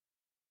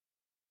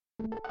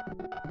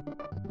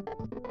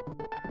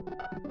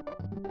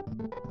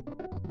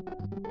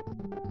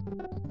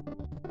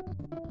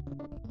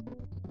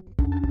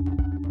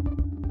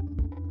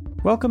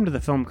Welcome to the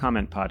Film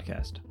Comment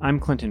Podcast. I'm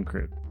Clinton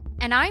Krute.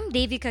 And I'm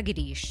Devika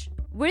Girish.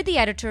 We're the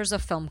editors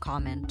of Film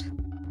Comment.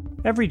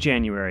 Every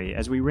January,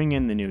 as we ring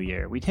in the new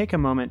year, we take a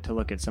moment to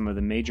look at some of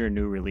the major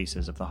new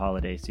releases of the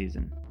holiday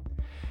season.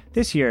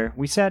 This year,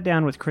 we sat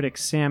down with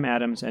critics Sam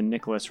Adams and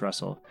Nicholas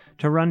Russell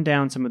to run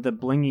down some of the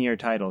blingier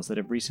titles that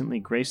have recently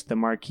graced the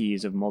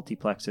marquees of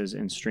multiplexes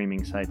and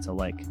streaming sites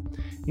alike,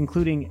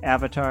 including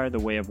Avatar: The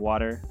Way of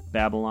Water,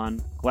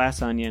 Babylon,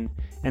 Glass Onion,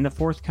 and the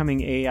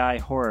forthcoming AI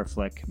horror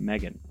flick,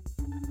 Megan.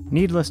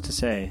 Needless to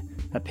say,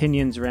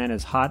 opinions ran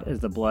as hot as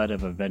the blood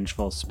of a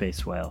vengeful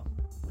space whale.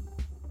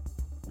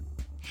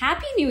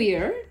 Happy New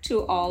Year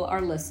to all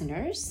our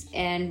listeners.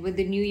 And with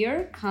the new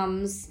year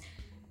comes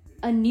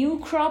a new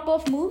crop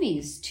of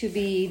movies to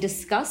be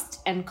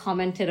discussed and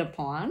commented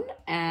upon.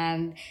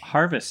 And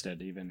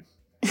harvested, even.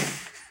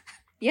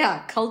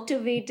 Yeah,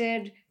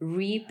 cultivated,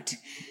 reaped,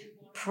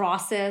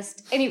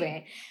 processed.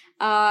 Anyway,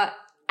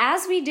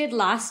 as we did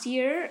last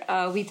year,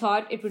 we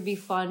thought it would be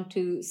fun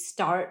to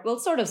start.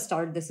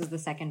 This is the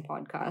second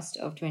podcast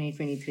of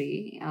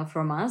 2023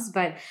 from us,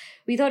 but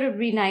we thought it would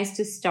be nice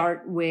to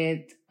start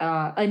with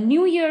a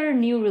New Year,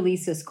 new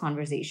releases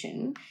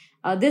conversation.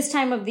 This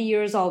time of the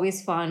year is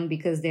always fun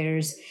because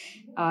there's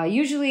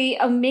usually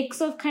a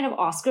mix of kind of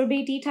Oscar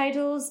baity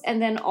titles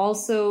and then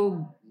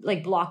also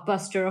like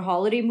blockbuster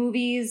holiday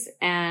movies.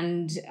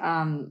 And,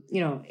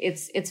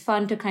 it's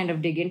fun to kind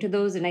of dig into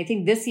those. And I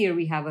think this year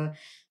we have a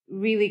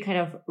really kind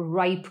of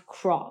ripe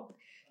crop.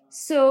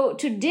 So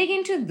to dig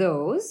into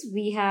those,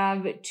 we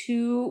have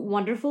two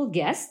wonderful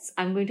guests.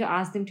 I'm going to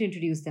ask them to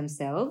introduce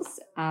themselves.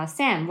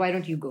 Sam, why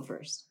don't you go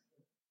first?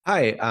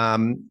 Hi,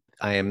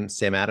 I am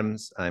Sam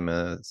Adams. I'm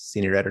a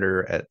senior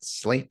editor at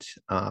Slate.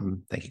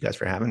 Thank you guys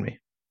for having me.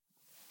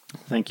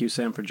 Thank you,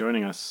 Sam, for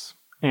joining us.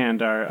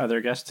 And our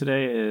other guest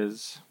today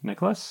is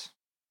Nicholas.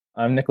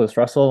 I'm Nicholas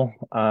Russell.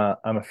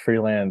 I'm a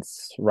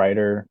freelance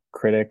writer,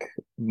 critic.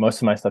 Most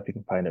of my stuff you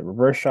can find at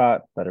Reverse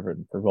Shot, that I've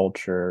written for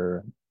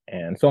Vulture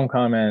and Film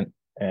Comment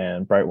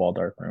and Bright Wall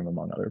Darkroom,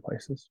 among other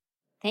places.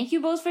 Thank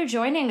you both for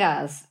joining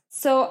us.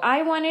 So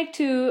I wanted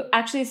to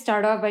actually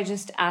start off by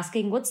just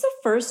asking, what's the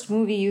first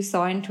movie you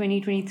saw in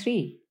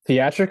 2023?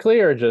 Theatrically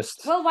or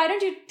just... Well, why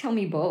don't you tell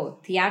me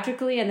both?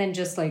 Theatrically and then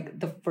just like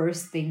the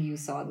first thing you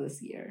saw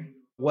this year.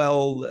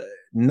 Well,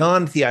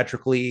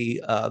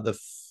 non-theatrically, the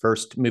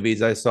first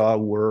movies I saw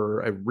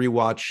were, I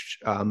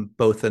rewatched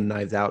both the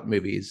Knives Out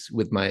movies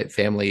with my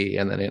family,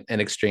 and then in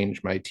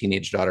exchange, my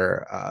teenage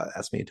daughter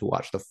asked me to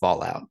watch The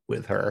Fallout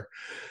with her.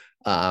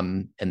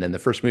 And then the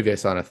first movie I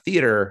saw in a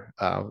theater,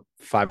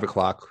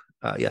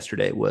 5:00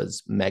 yesterday,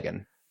 was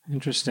Megan.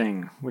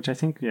 Interesting, which I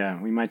think,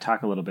 we might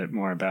talk a little bit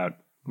more about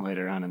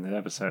later on in the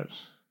episode.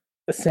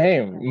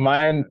 Same.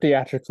 Mine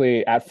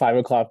theatrically at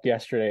 5:00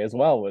 yesterday as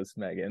well was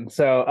Megan.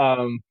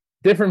 So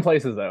different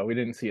places though. We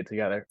didn't see it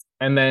together.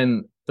 And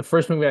then the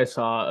first movie I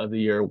saw of the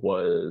year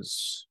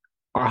was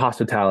Our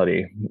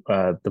Hospitality,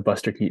 the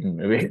Buster Keaton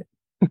movie.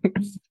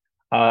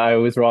 I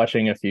was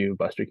watching a few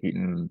Buster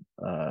Keaton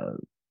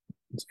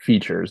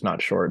features,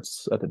 not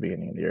shorts, at the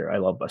beginning of the year. I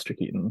love Buster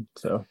Keaton.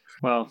 So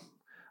well,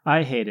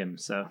 I hate him.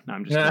 So no,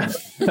 I'm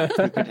just kidding.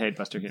 Who could hate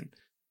Buster Keaton?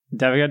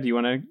 Devika, do you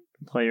want to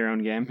play your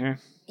own game here?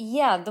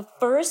 Yeah, the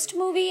first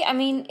movie, I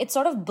mean, it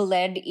sort of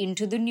bled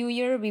into the new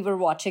year. We were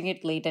watching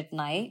it late at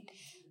night.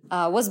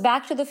 Was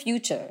Back to the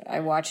Future. I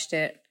watched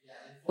it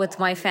with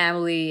my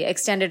family,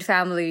 extended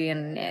family,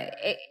 and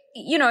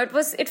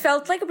it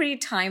felt like a pretty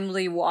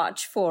timely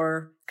watch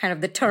for kind of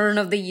the turn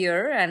of the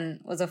year, and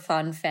was a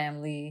fun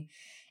family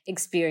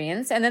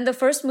experience. And then the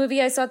first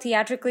movie I saw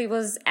theatrically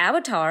was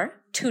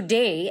Avatar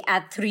today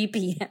at 3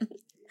 p.m.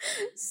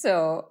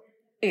 So,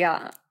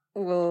 yeah,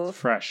 we'll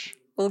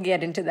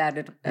get into that.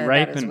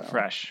 Ripe that as and well.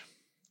 fresh,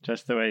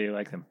 just the way you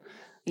like them.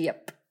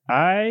 Yep.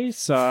 I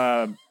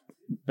saw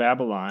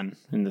Babylon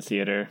in the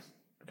theater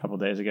a couple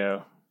days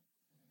ago.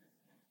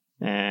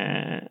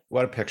 And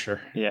What a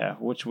picture. yeah,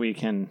 which we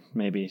can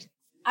maybe...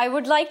 I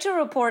would like to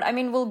report, I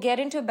mean, we'll get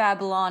into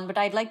Babylon, but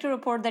I'd like to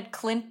report that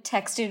Clint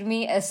texted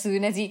me as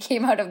soon as he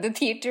came out of the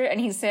theater, and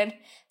he said,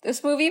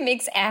 this movie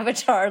makes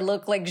Avatar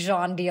look like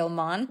Jean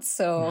Dielmont,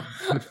 so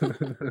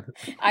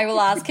I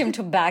will ask him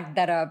to back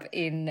that up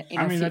in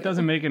I mean, that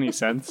doesn't make any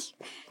sense,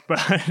 but...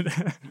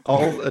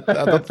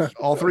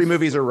 all three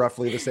movies are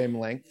roughly the same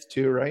length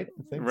too, right?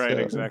 I think right, so.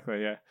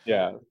 exactly, yeah.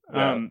 Yeah.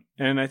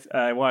 And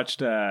I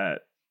watched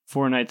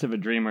Four Nights of a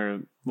Dreamer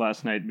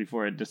last night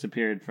before it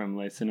disappeared from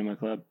Le Cinema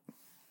Club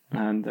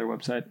on their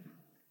website,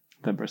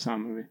 the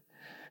Bresson movie.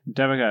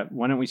 Devika,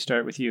 why don't we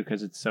start with you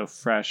because it's so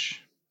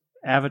fresh.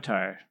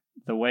 Avatar,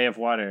 The Way of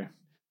Water.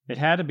 It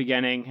had a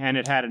beginning and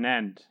it had an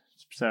end.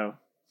 So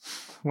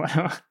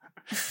why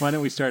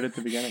don't we start at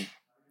the beginning?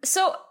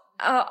 So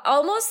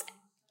almost,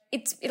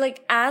 it's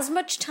like as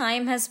much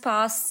time has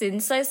passed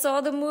since I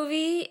saw the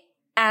movie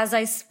as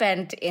I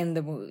spent in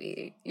the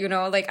movie. You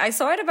know, like I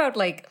saw it about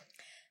like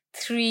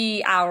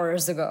 3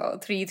 hours ago,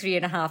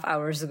 3.5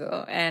 hours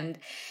ago. And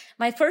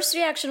my first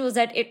reaction was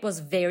that it was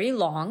very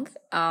long.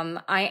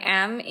 I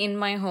am in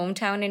my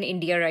hometown in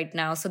India right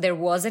now, so there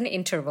was an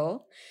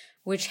interval,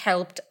 which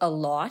helped a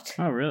lot.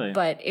 Oh, really?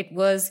 But it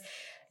was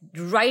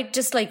right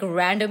just like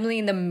randomly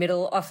in the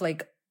middle of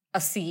like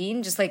a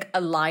scene, just like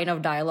a line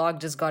of dialogue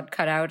just got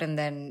cut out, and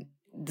then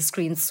the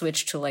screen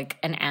switched to like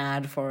an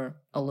ad for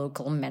a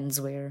local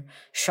menswear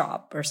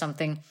shop or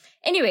something.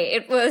 Anyway,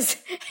 it was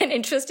an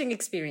interesting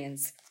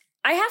experience.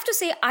 I have to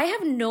say, I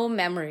have no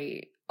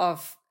memory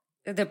of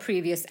the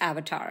previous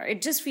Avatar.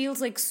 It just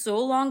feels like so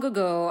long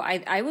ago.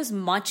 I was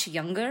much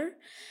younger.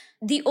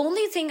 The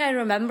only thing I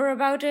remember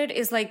about it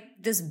is like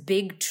this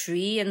big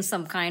tree and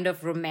some kind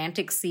of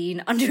romantic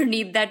scene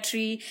underneath that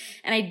tree.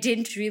 And I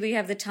didn't really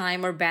have the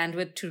time or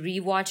bandwidth to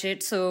rewatch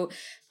it. So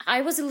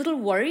I was a little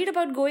worried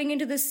about going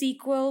into the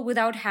sequel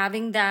without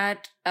having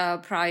that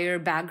prior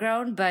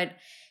background. But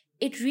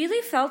it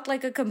really felt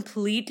like a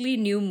completely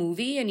new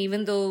movie. And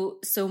even though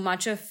so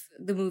much of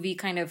the movie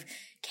kind of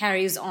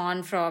carries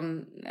on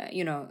from,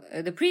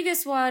 the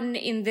previous one,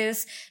 in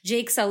this,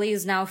 Jake Sully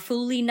is now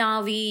fully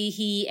Na'vi.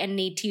 He and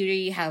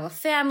Neytiri have a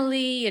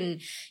family.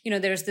 And,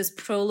 there's this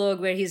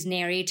prologue where he's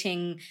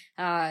narrating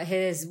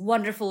his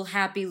wonderful,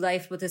 happy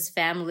life with his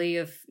family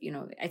of,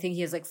 I think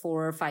he has like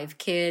 4 or 5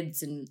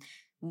 kids, and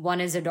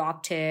one is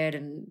adopted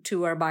and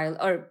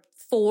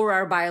 4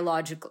 are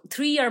biological,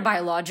 3 are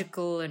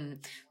biological,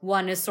 and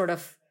one is sort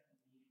of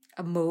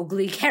a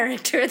Mowgli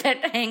character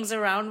that hangs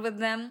around with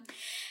them.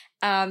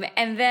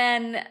 And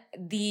then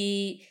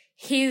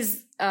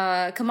his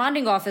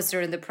commanding officer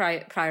in the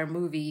prior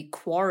movie,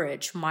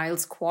 Quaritch,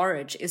 Miles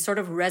Quaritch, is sort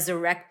of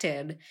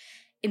resurrected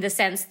in the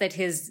sense that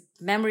his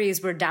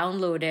memories were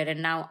downloaded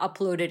and now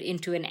uploaded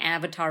into an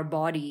avatar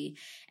body.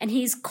 And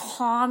he's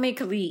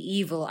comically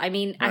evil. I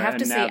mean, I have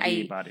to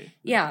say, body.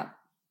 Yeah.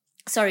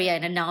 Sorry, yeah,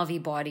 in a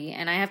Na'vi body.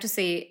 And I have to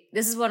say,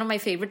 this is one of my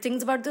favorite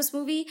things about this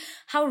movie,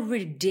 how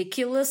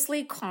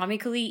ridiculously,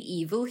 comically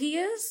evil he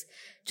is.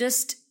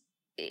 Just,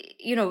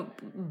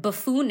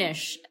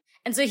 buffoonish.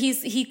 And so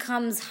he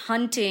comes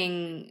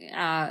hunting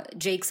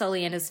Jake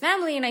Sully and his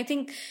family. And I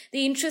think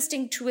the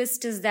interesting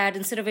twist is that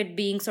instead of it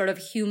being sort of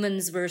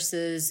humans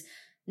versus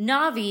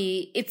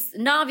Na'vi, it's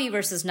Na'vi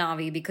versus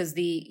Na'vi, because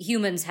the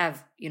humans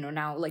have,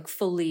 now like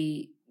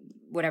fully,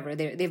 whatever,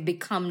 they've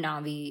become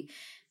Na'vi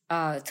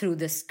through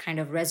this kind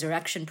of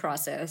resurrection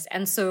process.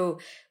 And so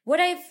what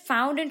I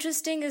found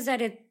interesting is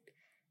that it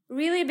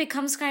really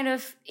becomes kind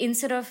of,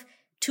 instead of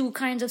two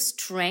kinds of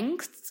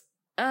strengths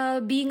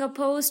being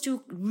opposed,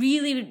 to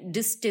really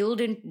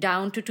distilled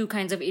down to two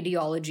kinds of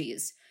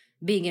ideologies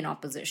being in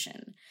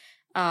opposition.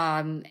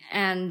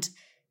 And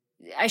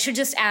I should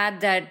just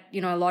add that,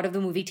 a lot of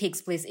the movie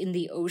takes place in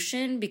the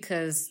ocean,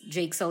 because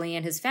Jake Sully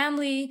and his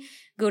family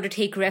go to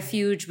take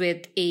refuge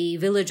with a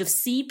village of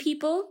sea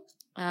people,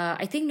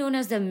 I think known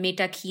as the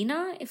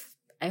Metakina,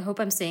 I hope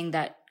I'm saying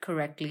that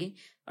correctly.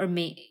 Or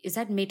is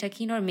that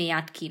Metakina or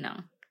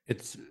Meatkina?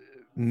 It's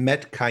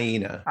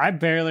Metkaina. I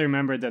barely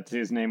remembered that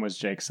his name was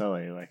Jake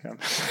Sully. Yeah,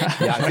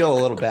 I feel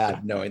a little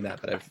bad knowing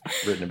that, but I've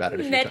written about it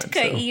a few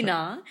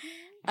Metkaina.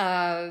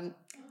 times.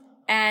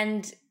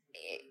 And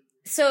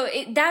so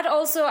that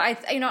also,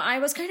 I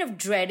was kind of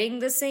dreading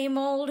the same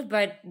old,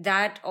 but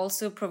that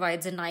also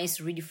provides a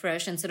nice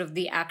refresh, and sort of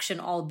the action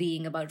all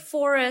being about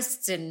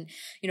forests and,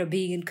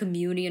 being in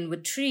communion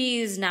with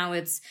trees. Now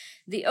it's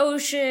the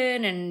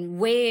ocean and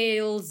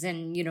whales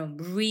and,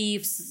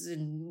 reefs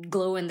and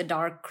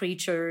glow-in-the-dark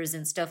creatures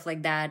and stuff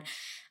like that.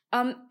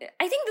 I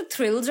think the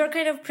thrills are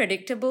kind of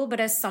predictable, but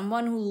as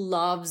someone who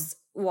loves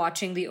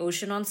watching the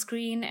ocean on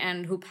screen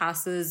and who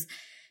passes...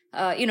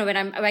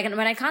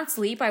 when I can't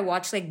sleep, I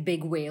watch like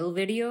big whale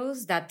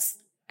videos.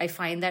 I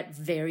find that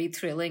very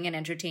thrilling and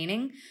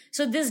entertaining.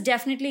 So this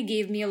definitely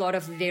gave me a lot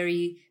of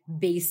very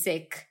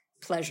basic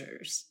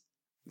pleasures.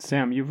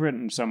 Sam, you've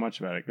written so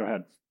much about it. Go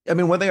ahead. I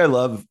mean, one thing I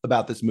love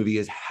about this movie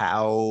is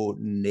how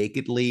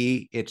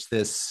nakedly it's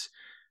this,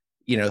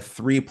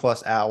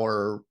 3+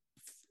 hour,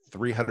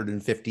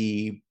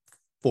 350,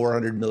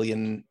 400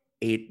 million,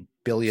 8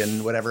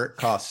 billion, whatever it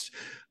costs.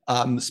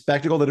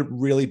 Spectacle that it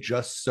really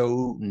just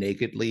so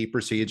nakedly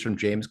proceeds from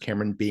James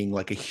Cameron being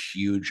like a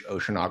huge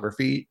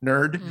oceanography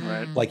nerd.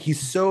 Right. Like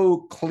he's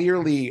so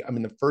clearly,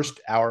 the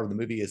first hour of the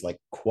movie is like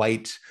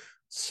quite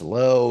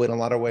slow in a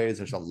lot of ways.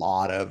 There's a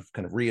lot of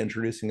kind of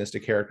reintroducing us to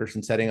characters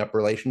and setting up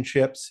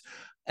relationships.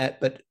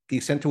 But the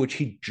extent to which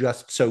he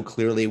just so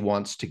clearly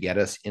wants to get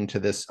us into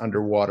this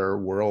underwater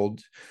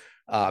world,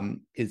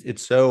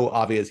 it's so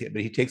obvious,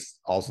 but he takes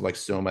also like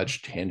so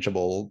much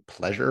tangible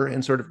pleasure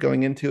in sort of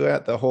going into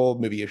it. The whole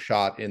movie is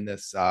shot in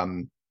this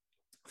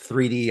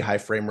 3D high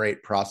frame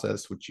rate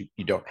process, which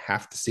you don't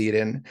have to see it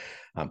in,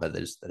 but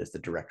that is the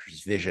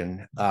director's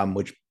vision,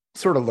 which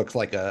sort of looks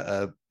like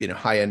a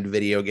high-end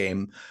video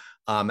game.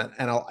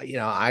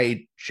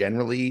 I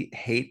generally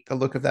hate the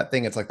look of that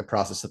thing. It's like the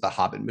process that the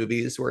Hobbit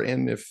movies were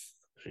in, if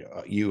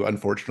you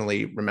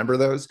unfortunately remember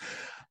those.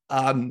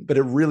 But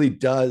it really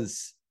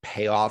does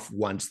pay off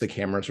once the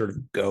cameras sort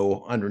of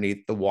go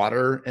underneath the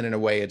water. And in a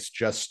way, it's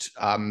just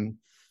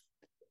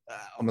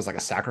almost like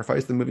a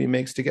sacrifice the movie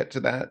makes to get to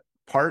that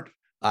part.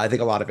 I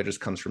think a lot of it just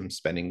comes from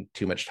spending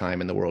too much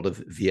time in the world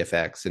of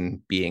VFX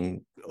and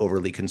being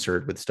overly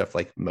concerned with stuff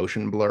like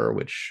motion blur,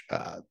 which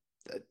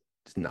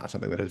is not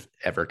something that I've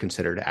ever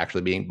considered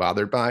actually being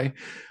bothered by.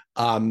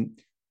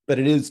 But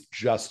it is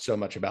just so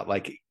much about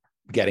like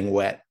getting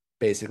wet,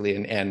 basically,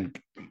 and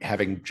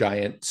having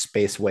giant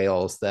space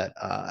whales that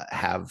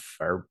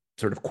are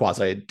sort of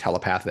quasi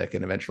telepathic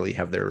and eventually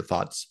have their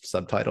thoughts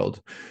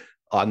subtitled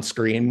on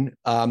screen.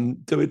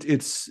 So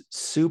it's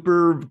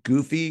super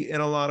goofy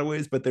in a lot of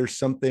ways, but there's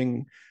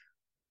something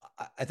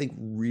I think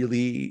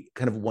really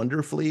kind of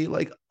wonderfully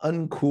like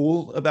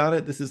uncool about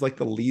it. This is like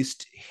the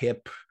least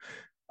hip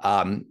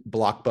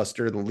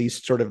blockbuster, the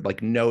least sort of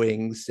like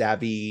knowing,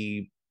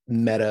 savvy,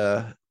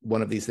 meta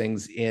one of these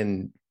things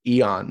in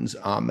eons.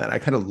 And I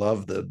kind of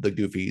love the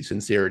goofy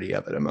sincerity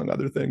of it, among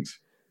other things.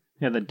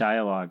 Yeah, the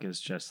dialogue is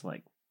just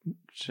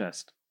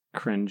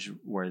cringe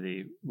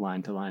worthy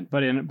line to line,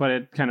 but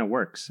it kind of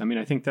works. I mean,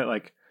 I think that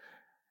like,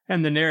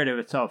 and the narrative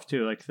itself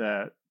too, like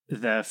the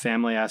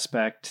family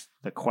aspect,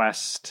 the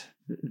quest,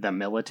 the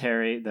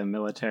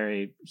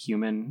military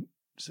human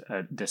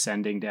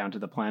descending down to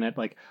the planet,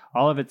 like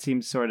all of it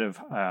seems sort of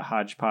a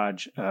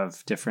hodgepodge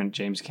of different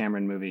James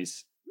Cameron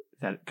movies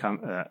that come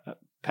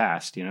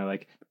past, you know,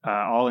 like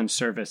all in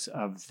service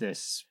of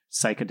this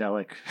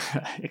psychedelic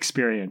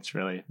experience,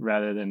 really,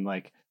 rather than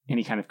like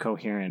any kind of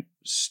coherent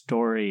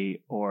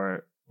story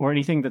or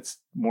anything that's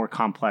more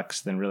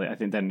complex than really, I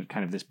think, than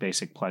kind of this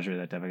basic pleasure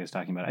that Devika is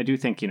talking about. I do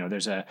think, you know,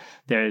 there's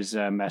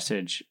a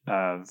message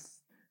of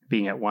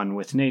being at one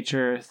with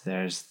nature.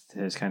 There's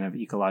kind of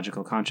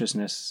ecological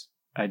consciousness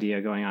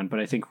idea going on, but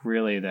I think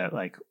really that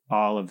like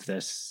all of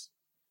this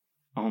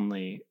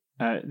only,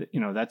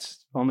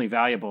 that's only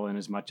valuable in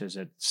as much as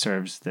it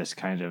serves this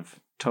kind of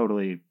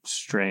totally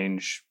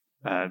strange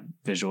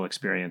visual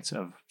experience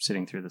of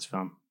sitting through this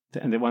film.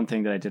 And the one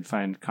thing that I did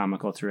find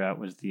comical throughout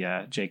was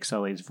the Jake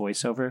Sully's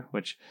voiceover,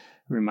 which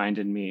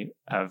reminded me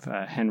of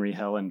Henry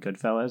Hill in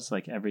Goodfellas.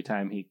 Like every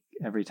time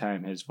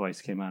his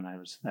voice came on, I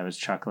was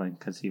chuckling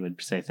because he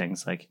would say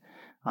things like,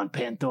 "On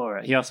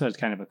Pandora." He also has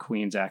kind of a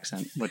Queen's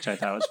accent, which I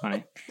thought was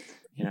funny.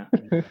 You know,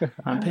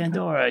 "On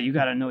Pandora, you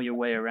got to know your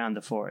way around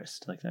the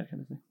forest," like that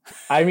kind of thing.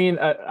 I mean,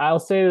 I'll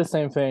say the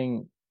same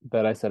thing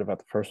that I said about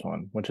the first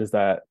one, which is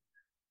that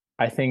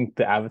I think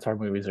the Avatar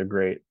movies are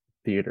great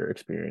theater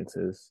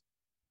experiences.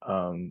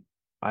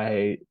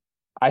 I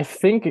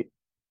think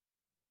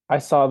I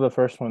saw the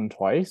first one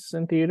twice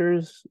in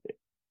theaters.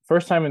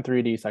 First time in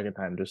 3D, second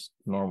time just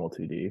normal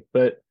 2D.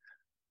 But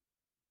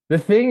the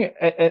thing,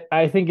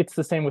 I think it's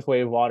the same with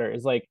Way of Water,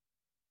 is like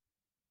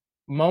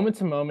moment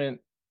to moment,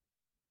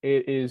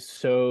 it is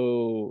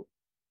so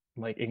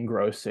like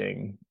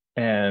engrossing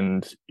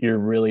and you're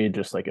really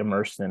just like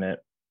immersed in it.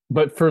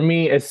 But for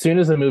me, as soon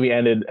as the movie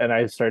ended and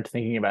I started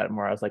thinking about it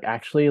more, I was like,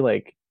 actually,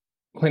 like,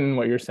 Clinton,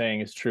 what you're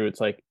saying is true. It's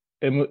like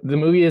the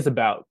movie is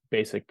about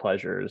basic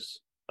pleasures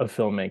of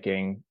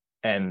filmmaking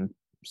and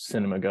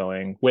cinema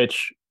going,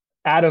 which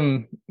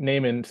Adam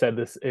Naiman said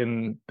this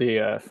in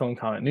the Film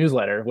Comment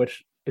newsletter,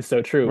 which is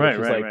so true.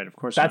 Right. Of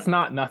course, that's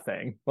not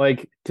nothing.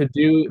 Like to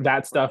do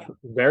that stuff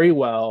very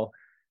well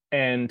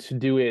and to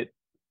do it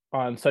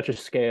on such a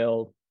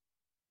scale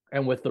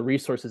and with the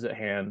resources at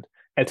hand,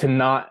 and to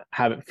not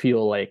have it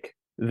feel like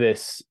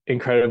this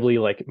incredibly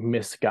like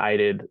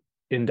misguided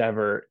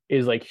endeavor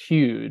is like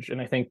huge.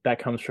 And I think that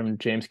comes from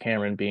James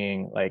Cameron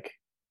being like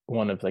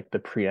one of like the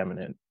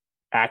preeminent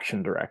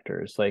action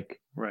directors. Like,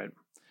 right.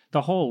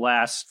 The whole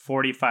last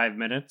 45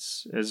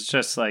 minutes is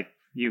just like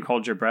you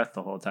hold your breath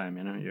the whole time,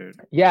 you know.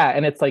 Yeah,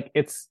 and it's like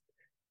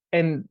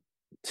and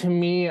to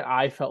me,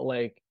 I felt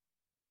like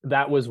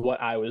that was what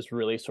I was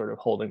really sort of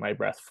holding my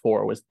breath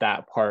for, was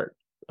that part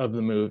of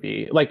the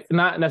movie. Like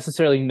not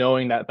necessarily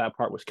knowing that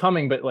part was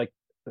coming, but like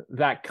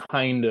that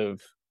kind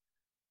of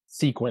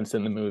sequence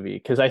in the movie.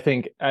 Because I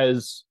think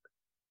as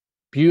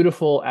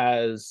beautiful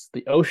as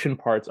the ocean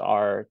parts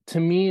are, to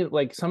me,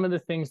 like some of the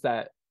things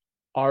that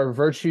are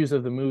virtues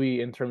of the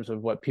movie in terms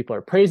of what people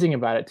are praising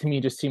about it, to me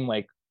just seem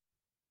like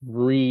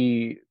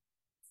reiterated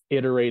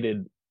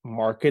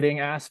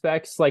marketing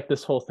aspects. Like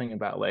this whole thing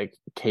about like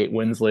Kate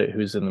Winslet,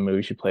 who's in the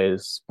movie, she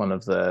plays one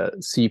of the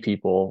sea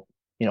people,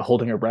 you know,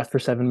 holding her breath for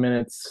 7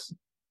 minutes.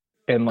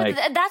 And like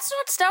that's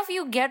not stuff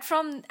you get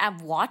from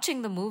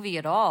watching the movie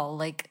at all.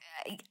 Like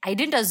I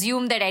didn't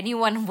assume that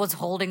anyone was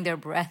holding their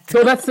breath.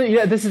 So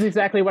this is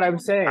exactly what I'm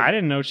saying. I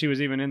didn't know she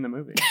was even in the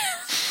movie.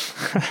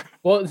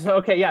 Well, so,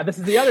 okay, yeah, this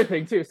is the other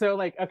thing too. So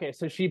like, okay,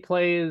 so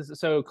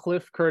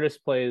Cliff Curtis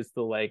plays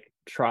the like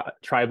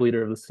tribe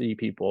leader of the sea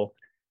people,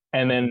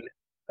 and then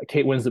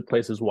Kate Winslet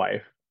plays his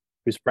wife,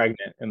 who's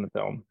pregnant in the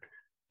film.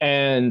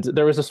 And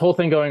there was this whole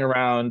thing going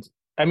around.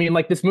 I mean,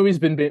 like this movie's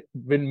been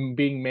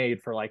being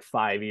made for like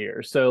 5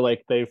 years, so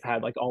like they've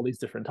had like all these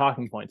different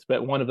talking points.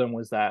 But one of them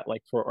was that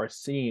like for our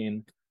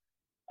scene,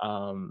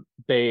 one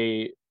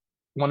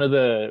of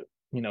the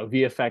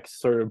VFX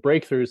sort of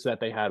breakthroughs that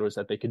they had was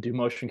that they could do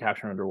motion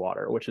capture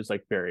underwater, which is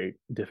like very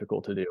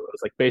difficult to do. It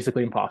was like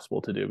basically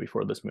impossible to do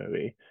before this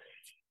movie.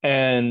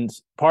 And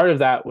part of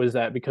that was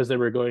that because they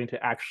were going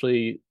to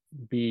actually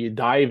be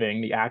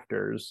diving, the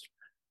actors,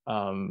 they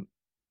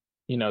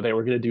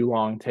were going to do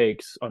long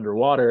takes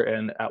underwater.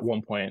 And at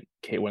one point,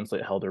 Kate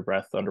Winslet held her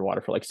breath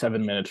underwater for like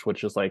 7 minutes,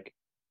 which is like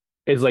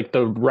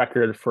the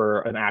record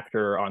for an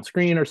actor on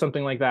screen or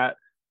something like that.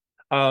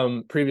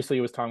 Previously,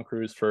 it was Tom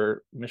Cruise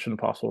for Mission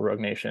Impossible: Rogue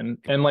Nation,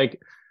 and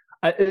like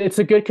it's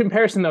a good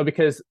comparison though,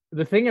 because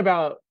the thing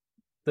about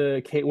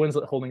the Kate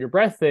Winslet holding her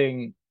breath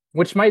thing,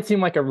 which might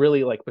seem like a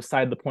really like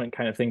beside the point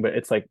kind of thing, but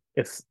it's like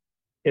it's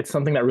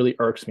something that really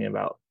irks me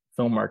about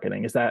film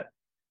marketing, is that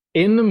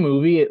in the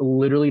movie it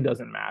literally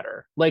doesn't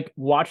matter. Like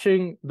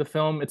watching the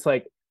film, it's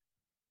like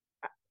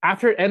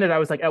after it ended, I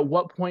was like, at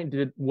what point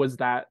was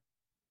that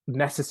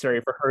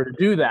necessary for her to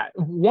do that?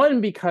 One,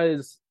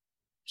 because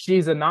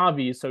she's a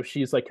Navi, so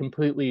she's like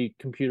completely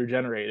computer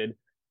generated.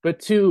 But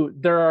two,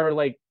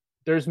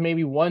 there's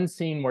maybe one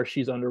scene where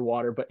she's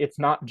underwater, but it's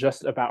not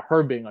just about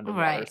her being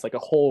underwater. Right. It's like a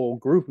whole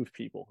group of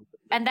people.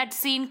 And that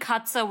scene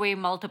cuts away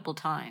multiple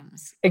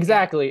times.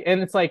 Exactly. Yeah.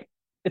 And it's like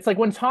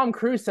when Tom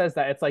Cruise says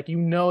that, it's like,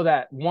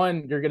 that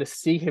one, you're going to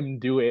see him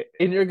do it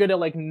and you're going to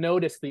like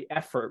notice the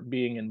effort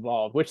being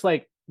involved, which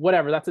like,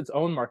 whatever, that's its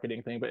own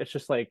marketing thing. But it's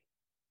just like,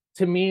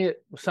 to me,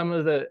 some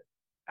of the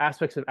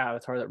aspects of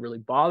Avatar that really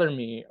bother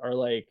me are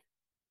like,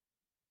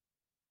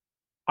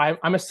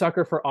 I'm a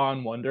sucker for awe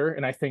and wonder,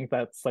 and I think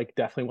that's like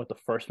definitely what the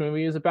first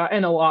movie is about,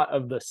 and a lot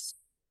of the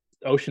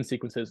ocean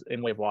sequences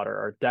in Wave Water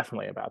are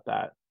definitely about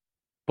that.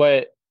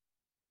 But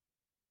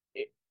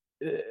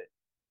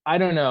I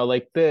don't know,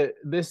 like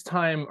this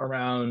time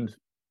around,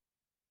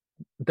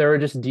 there are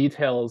just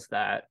details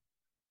that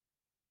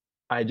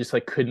I just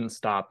like couldn't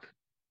stop.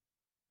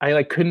 I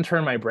like couldn't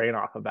turn my brain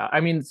off about.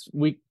 I mean,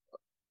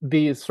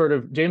 the sort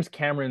of James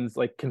Cameron's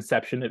like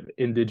conception of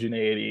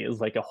indigeneity is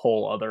like a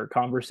whole other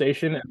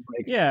conversation. And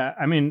like, yeah,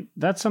 I mean,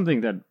 that's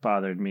something that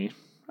bothered me.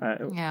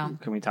 Can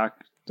we talk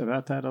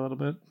about that a little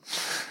bit?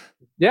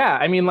 Yeah,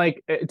 I mean,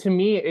 like to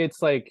me,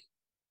 it's like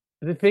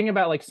the thing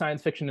about like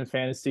science fiction and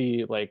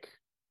fantasy, like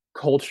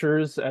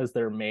cultures as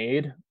they're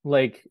made,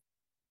 like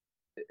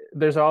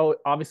there's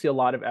obviously a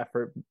lot of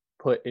effort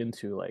put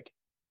into like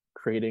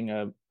creating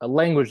a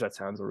language that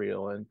sounds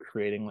real and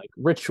creating like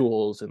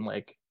rituals and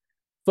like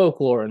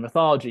folklore and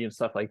mythology and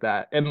stuff like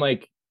that. And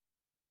like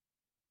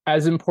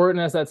as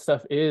important as that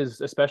stuff is,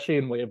 especially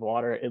in Way of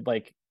Water,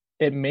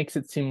 it makes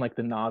it seem like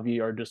the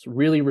Na'vi are just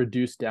really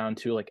reduced down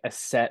to like a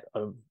set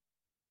of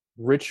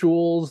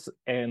rituals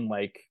and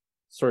like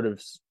sort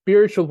of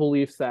spiritual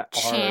beliefs that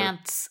are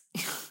chants.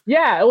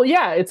 Yeah, well,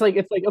 yeah, it's like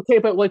okay,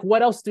 but like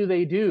what else do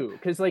they do?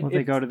 Because like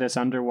they go to this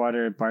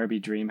underwater Barbie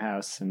dream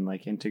house and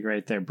like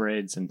integrate their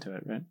braids into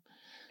it, right?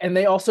 And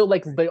they also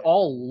like they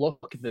all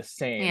look the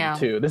same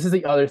too. This is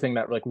the other thing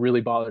that like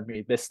really bothered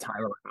me this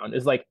time around,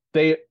 is like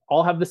they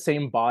all have the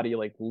same body,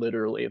 like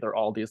literally they're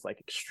all these like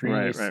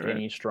extremely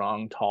skinny,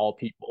 strong, tall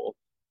people.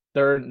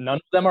 None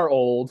of them are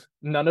old.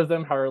 None of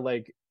them are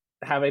like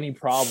have any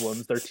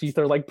problems. Their teeth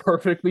are like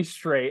perfectly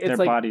straight. It's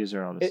their bodies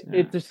are all the same.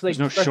 It's just like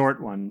there's no short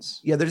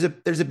ones. Yeah, there's a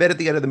bit at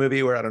the end of the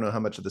movie where I don't know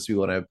how much of this we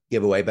want to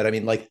give away, but I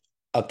mean like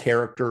a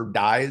character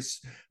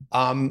dies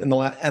in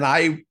the and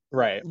I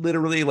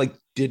literally like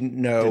didn't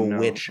know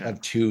which of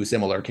two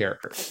similar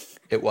characters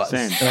it was.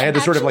 Same. And I had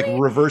to sort of like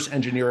reverse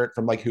engineer it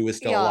from like who was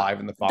still alive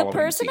in the following The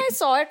person scene. I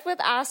saw it with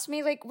asked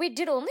me like, wait,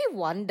 did only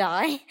one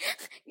die?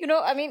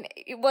 I mean,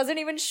 it wasn't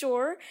even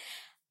sure.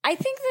 I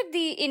think that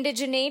the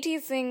indigeneity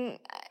thing,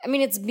 I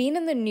mean, it's been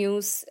in the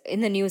news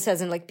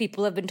as in like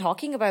people have been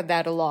talking about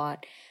that a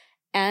lot.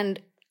 And,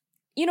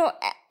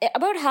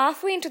 about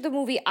halfway into the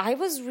movie, I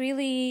was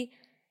really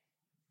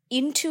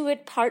into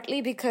it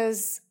partly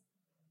because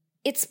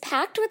it's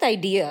packed with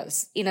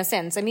ideas in a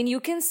sense. I mean, you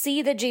can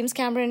see that James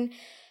Cameron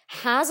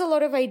has a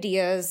lot of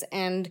ideas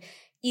and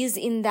is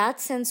in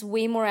that sense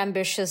way more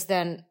ambitious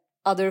than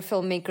other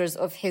filmmakers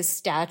of his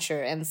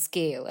stature and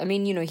scale. I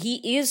mean,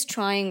 he is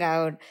trying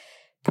out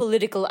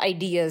political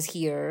ideas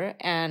here,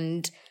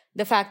 and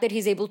the fact that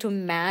he's able to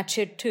match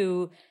it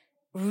to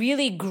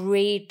really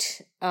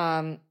great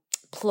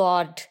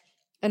plot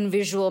and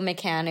visual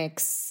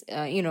mechanics,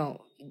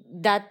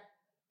 that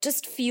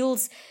just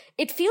feels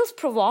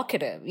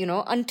provocative,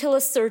 until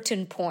a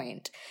certain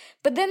point.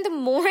 But then the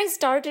more I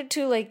started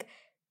to like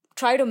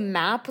try to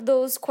map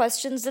those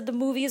questions that the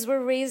movies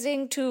were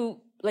raising to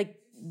like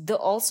the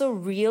also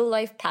real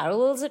life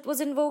parallels it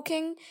was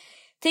invoking,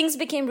 things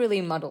became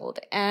really muddled.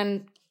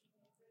 And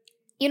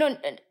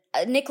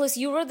Nicholas,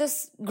 you wrote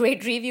this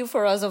great review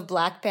for us of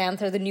Black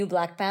Panther, the new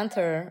Black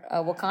Panther,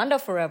 Wakanda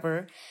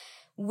Forever,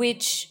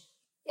 which,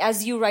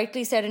 as you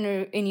rightly said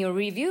in your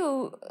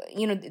review,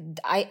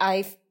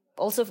 I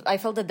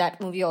felt that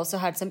movie also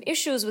had some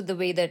issues with the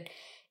way that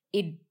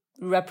it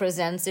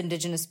represents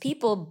Indigenous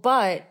people,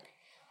 but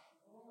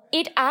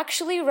it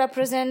actually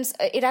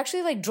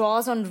like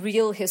draws on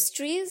real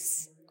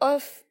histories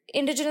of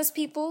Indigenous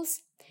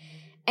peoples.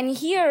 And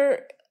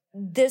here,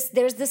 there's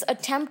this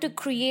attempt to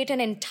create an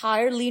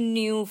entirely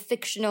new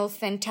fictional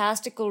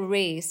fantastical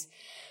race,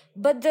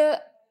 but the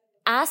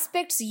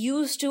aspects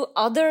used to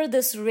other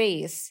this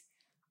race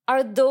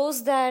are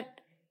those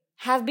that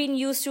have been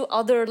used to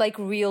other like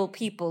real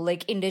people,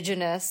 like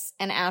indigenous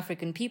and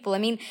African people. I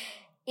mean,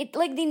 it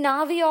like the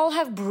Navi all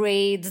have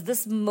braids.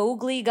 This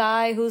Mowgli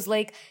guy who's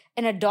like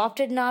an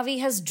adopted Navi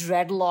has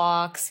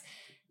dreadlocks.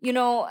 You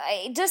know,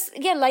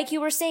 like you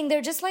were saying,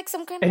 they're just like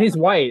some kind and of. he's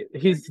white.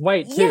 He's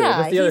white too.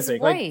 Yeah, that's the other he's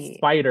thing. white. Like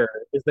Spider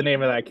is the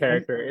name of that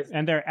character.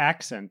 And their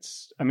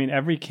accents. I mean,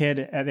 every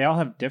kid, they all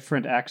have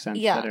different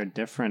accents that are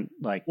different.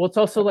 Like, well, it's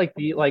also like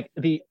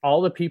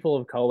all the people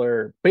of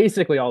color,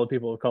 basically all the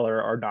people of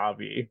color are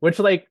Navi, which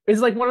like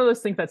is like one of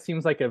those things that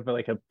seems like a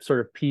sort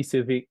of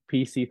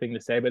PC thing to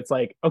say, but it's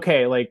like,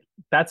 okay, like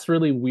that's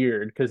really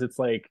weird because it's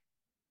like,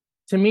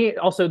 to me,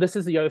 also, this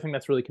is the other thing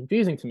that's really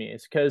confusing to me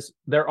is because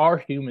there are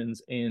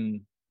humans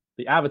in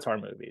the Avatar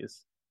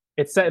movies.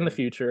 It's set in the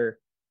future.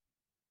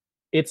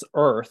 It's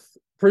Earth.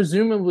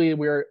 Presumably,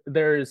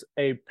 there's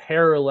a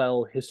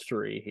parallel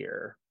history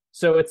here.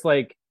 So it's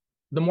like,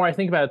 the more I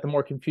think about it, the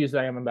more confused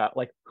I am about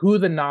like who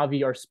the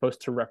Navi are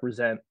supposed to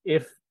represent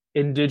if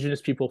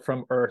indigenous people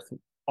from Earth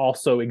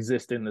also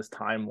exist in this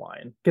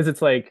timeline. Because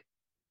it's like,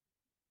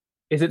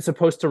 is it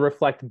supposed to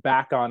reflect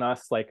back on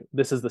us like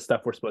this is the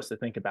stuff we're supposed to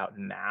think about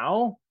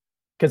now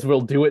because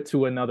we'll do it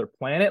to another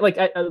planet? Like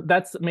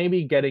that's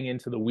maybe getting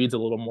into the weeds a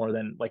little more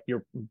than like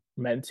you're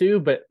meant to,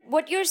 but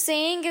what you're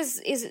saying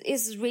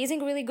is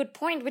raising a really good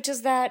point, which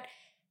is that,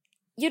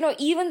 you know,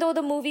 even though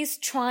the movie's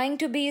trying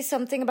to be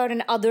something about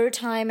an other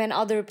time and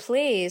other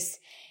place,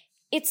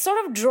 it's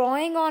sort of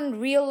drawing on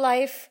real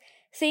life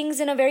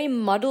things in a very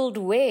muddled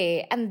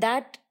way, and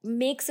that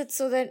makes it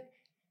so that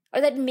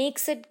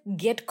makes it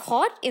get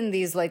caught in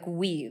these like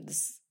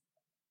weeds.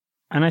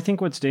 And I think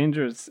what's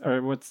dangerous,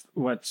 or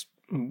what's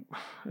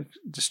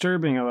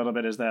disturbing a little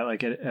bit, is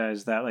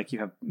that you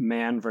have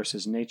man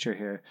versus nature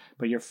here,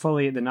 but the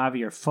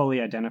Navi are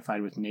fully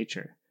identified with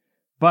nature,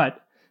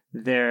 but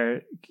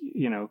they're,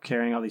 you know,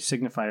 carrying all these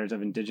signifiers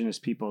of indigenous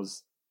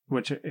peoples,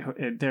 but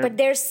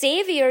their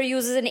savior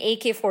uses an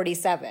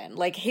AK-47.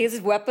 Like his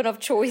weapon of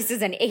choice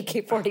is an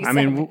AK-47. I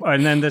mean,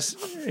 and then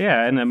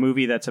in a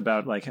movie that's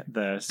about like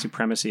the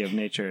supremacy of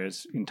nature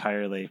is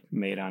entirely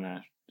made on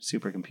a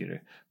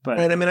supercomputer. But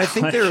right, I mean, I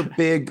think there are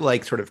big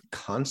like sort of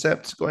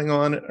concepts going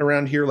on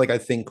around here. Like I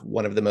think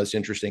one of the most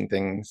interesting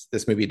things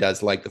this movie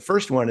does, like the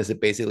first one, is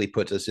it basically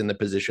puts us in the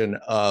position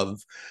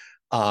of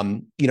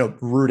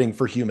rooting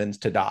for humans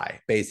to die,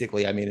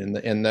 basically. I mean,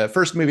 in the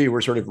first movie, we're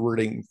sort of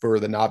rooting for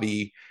the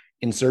Navi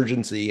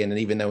insurgency, and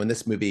even though in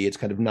this movie it's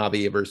kind of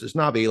Navi versus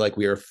Navi, like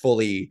we are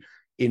fully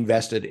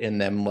invested in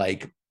them,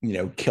 like, you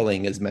know,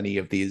 killing as many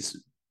of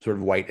these sort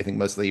of white, I think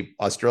mostly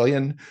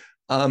Australian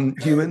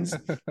humans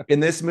in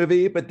this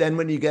movie. But then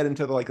when you get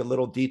into the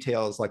little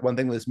details, like one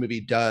thing this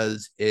movie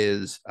does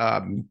is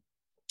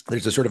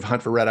there's a sort of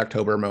Hunt for Red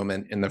October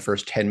moment in the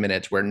first 10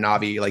 minutes where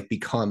Navi like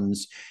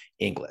becomes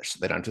English.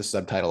 They don't have to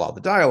subtitle all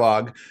the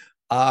dialogue,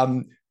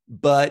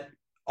 but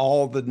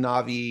all the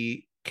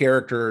Navi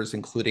characters,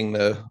 including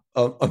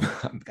I'm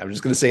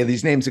just going to say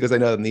these names because I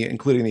know them,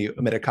 including the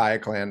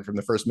Metakaya clan from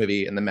the first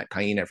movie and the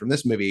Metkaina from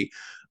this movie,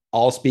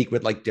 all speak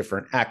with like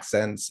different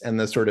accents, and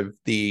the sort of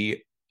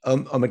the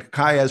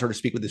Metakaya sort of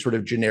speak with this sort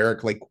of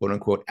generic, like quote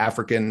unquote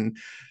African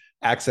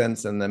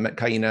accents, and the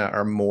Metkaina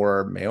are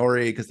more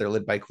Maori because they're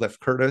led by Cliff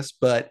Curtis.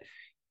 But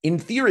in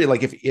theory,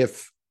 like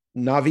if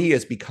Navi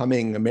is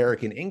becoming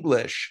American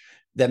English,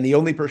 then the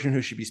only person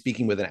who should be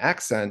speaking with an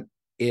accent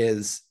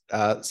is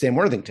Sam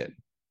Worthington,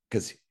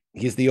 because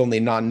he's the only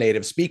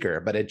non-native speaker.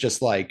 But it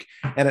just like,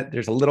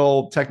 there's a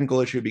little technical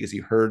issue because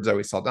you heard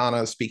Zoe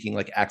Saldana speaking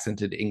like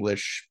accented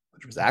English,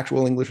 which was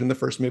actual English in the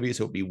first movie.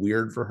 So it'd be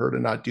weird for her to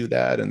not do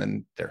that. And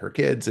then they're her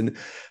kids.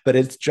 But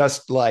it's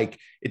just like,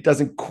 it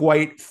doesn't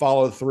quite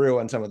follow through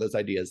on some of those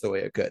ideas the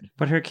way it could.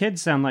 But her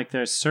kids sound like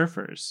they're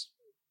surfers.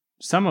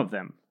 Some of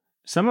them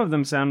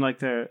sound like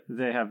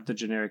they have the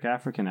generic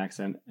African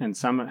accent, and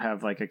some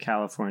have like a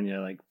California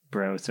like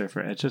bro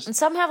surfer. It's just, and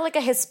some have like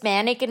a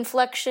Hispanic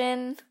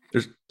inflection.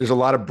 There's a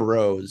lot of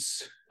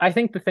bros. I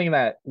think the thing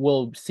that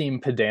will seem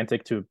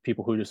pedantic to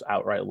people who just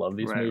outright love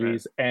these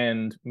movies,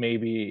 and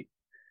maybe,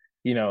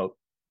 you know,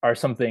 are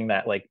something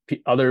that like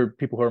other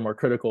people who are more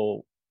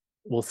critical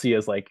will see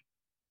as like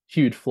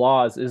huge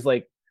flaws, is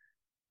like,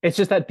 it's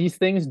just that these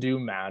things do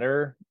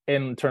matter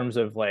in terms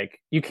of like,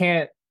 you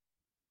can't,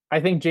 I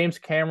think James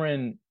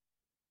Cameron,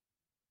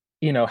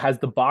 you know, has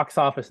the box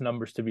office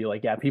numbers to be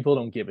like, yeah, people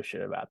don't give a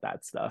shit about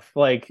that stuff.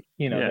 Like,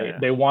 you know,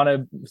 they want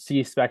to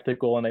see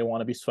spectacle and they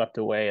want to be swept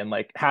away. And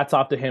like, hats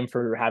off to him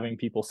for having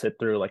people sit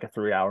through like a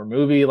 3-hour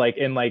movie, like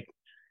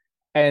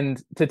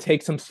and to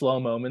take some slow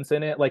moments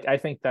in it. Like, I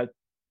think that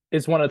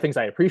is one of the things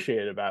I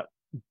appreciated about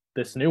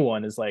this new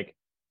one, is like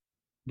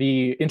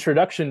the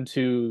introduction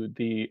to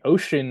the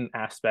ocean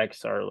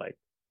aspects are like,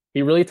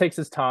 he really takes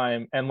his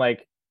time. And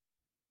like,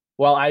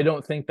 while I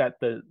don't think that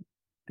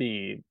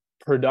the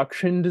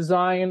production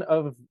design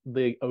of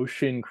the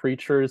ocean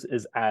creatures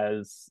is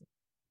as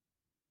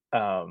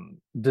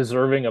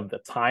deserving of the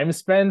time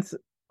spent,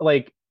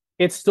 like,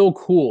 it's still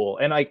cool,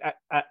 and like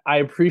I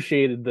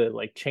appreciated the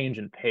like change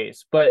in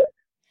pace. But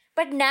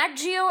Nat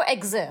Geo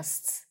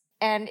exists.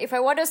 And if I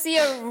want to see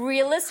a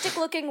realistic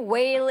looking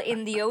whale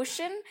in the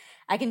ocean,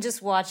 I can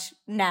just watch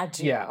Nat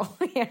Geo.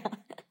 Yeah.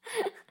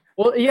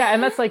 Well, yeah,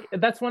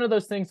 and that's one of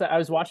those things that I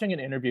was watching an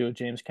interview with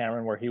James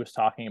Cameron where he was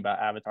talking about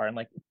Avatar, and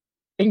like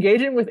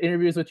engaging with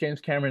interviews with James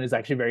Cameron is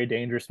actually very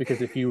dangerous,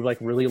 because if you like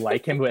really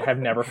like him but have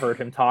never heard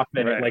him talk,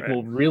 then it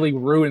will really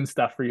ruin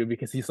stuff for you,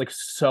 because he's like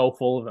so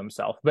full of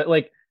himself. But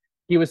like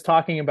he was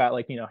talking about,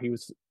 like, he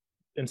was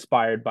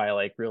inspired by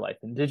like real life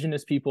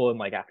indigenous people, and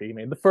like after he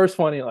made the first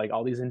one, like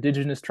all these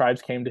indigenous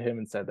tribes came to him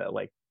and said that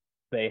like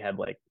they had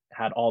like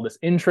had all this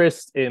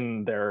interest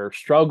in their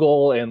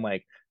struggle and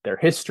like their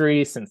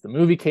history since the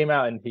movie came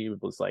out, and he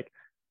was like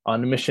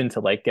on a mission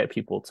to like get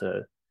people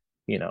to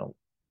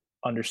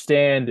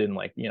understand and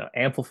like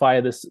amplify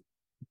this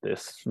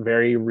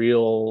very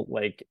real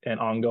like an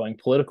ongoing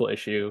political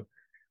issue,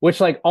 which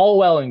like all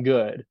well and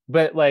good,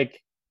 but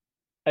like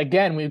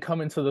again we come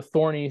into the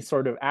thorny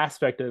sort of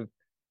aspect of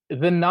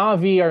the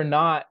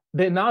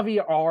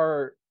Na'vi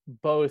are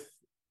both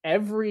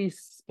every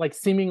like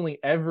seemingly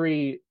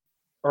every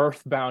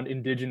earthbound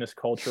indigenous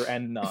culture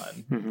and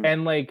none.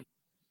 And like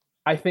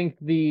I think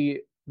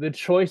the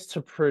choice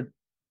to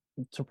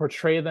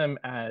portray them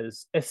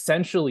as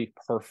essentially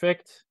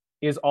perfect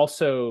is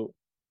also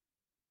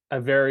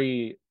a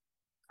very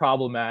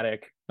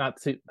problematic,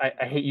 I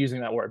hate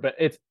using that word, but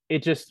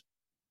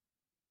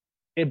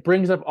it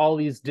brings up all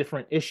these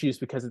different issues,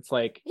 because it's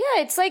like,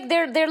 yeah, it's like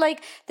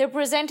they're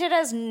presented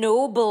as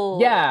noble.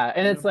 Yeah,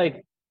 and it's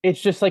like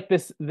it's just like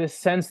this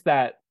sense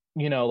that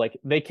like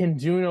they can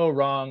do no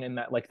wrong, and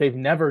that like they've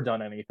never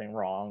done anything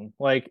wrong,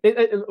 like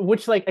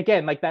which like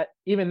again like that,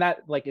 even that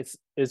like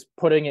is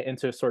putting it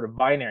into sort of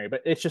binary.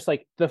 But it's just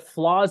like the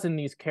flaws in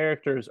these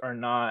characters are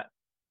not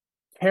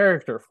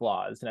character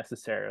flaws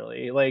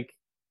necessarily, like,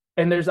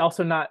 and there's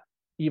also not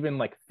even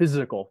like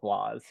physical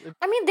flaws.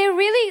 I mean, they're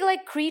really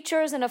like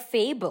creatures in a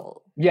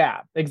fable.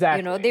 Yeah,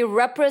 exactly. They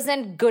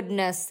represent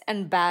goodness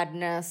and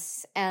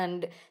badness,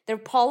 and their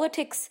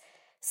politics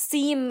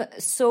seem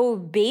so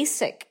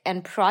basic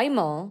and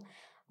primal,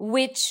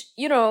 which,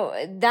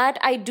 that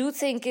I do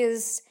think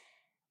is,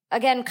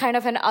 again, kind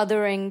of an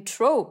othering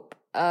trope.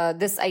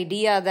 This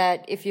idea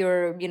that if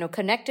you're,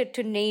 connected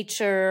to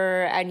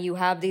nature and you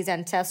have these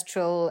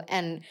ancestral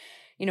and,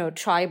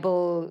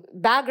 tribal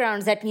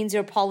backgrounds, that means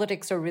your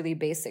politics are really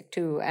basic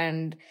too.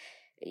 And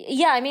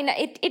yeah, I mean,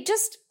 it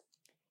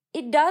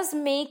does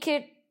make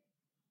it,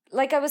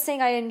 like I was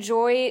saying, I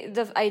enjoyed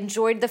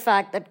the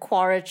fact that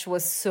Quaritch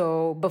was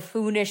so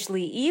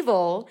buffoonishly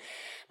evil,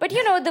 but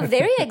the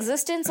very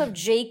existence of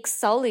Jake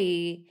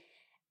Sully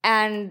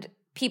and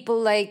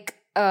people like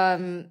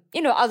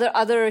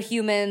other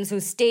humans who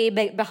stay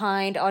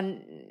behind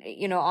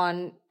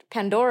on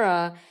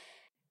Pandora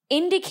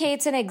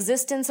indicates an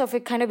existence of a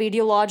kind of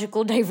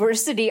ideological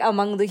diversity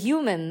among the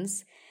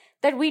humans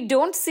that we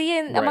don't see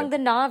among the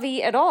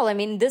Na'vi at all. I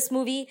mean, this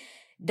movie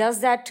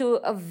does that to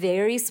a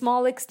very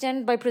small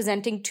extent by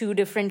presenting two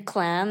different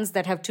clans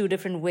that have two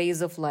different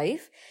ways of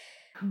life.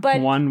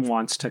 But one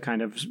wants to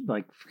kind of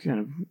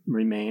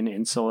remain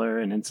insular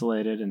and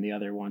insulated, and the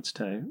other wants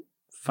to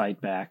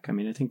fight back. I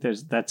mean, I think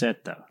that's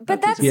it though.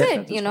 But that's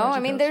it. I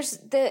mean,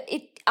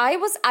 I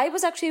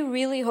was actually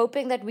really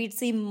hoping that we'd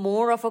see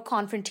more of a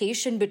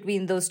confrontation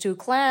between those two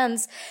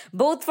clans,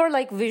 both for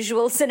like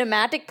visual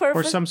cinematic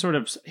purpose, or some sort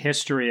of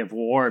history of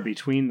war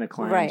between the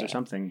clans or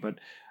something. But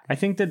I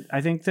think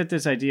that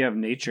this idea of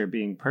nature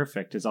being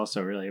perfect is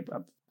also really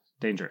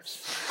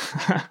dangerous.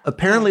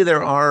 Apparently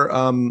there are,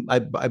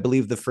 I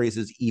believe the phrase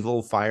is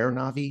evil fire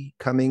Na'vi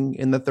coming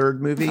in the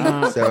third movie.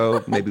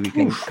 So maybe we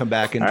can come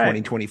back in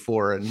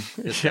 2024 and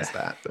discuss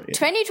that. But,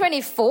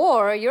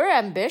 2024? You're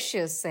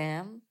ambitious,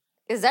 Sam.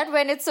 Is that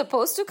when it's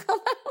supposed to come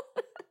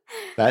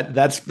out?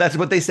 That's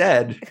what they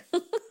said.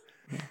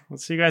 We'll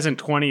see you guys in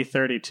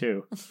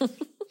 2032.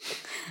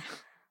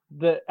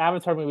 The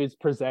Avatar movies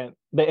present,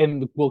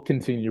 and will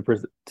continue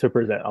to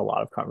present a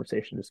lot of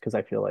conversation, just because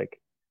I feel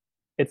like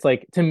it's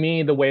like, to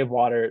me, The Way of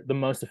Water, the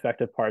most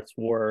effective parts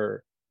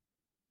were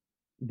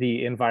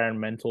the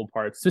environmental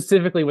parts,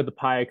 specifically with the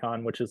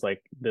Payakan, which is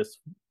like this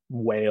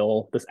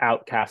whale, this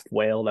outcast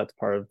whale that's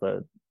part of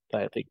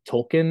I think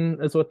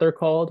Tolkien is what they're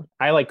called.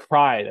 I like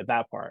cried at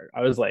that part.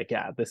 I was like,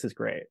 yeah, this is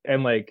great.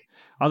 And like,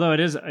 although it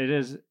is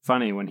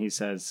funny when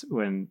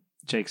when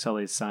Jake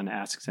Sully's son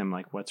asks him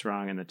like, "What's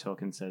wrong?" and the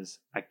Tolkien says,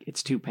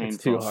 "It's too painful.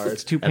 It's too hard.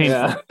 It's too painful."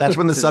 Yeah. That's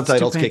when the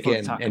subtitles kick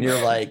in, and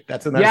you're like,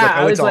 "That's when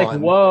I was like, on.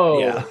 Whoa!"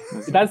 Yeah.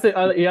 That's the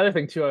other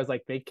thing too. I was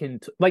like, they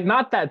can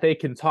not that they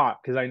can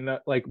talk, because I know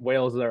like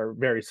whales are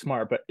very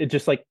smart, but it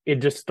just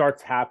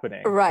starts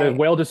happening. Right. The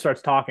whale just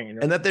starts talking,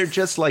 and that they're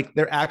just like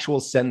their actual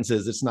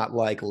sentences. It's not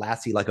like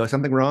Lassie, like, "Oh,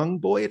 something wrong,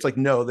 boy." It's like,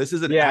 no, this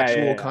is an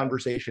actual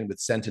conversation with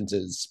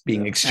sentences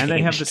being exchanged. And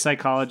they have the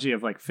psychology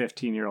of like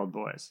 15-year-old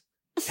boys.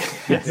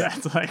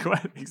 That's like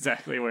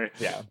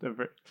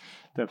the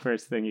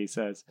first thing he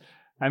says.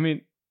 I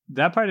mean,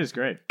 that part is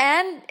great,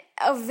 and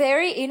a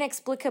very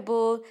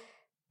inexplicable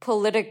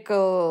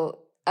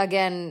political,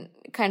 again,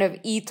 kind of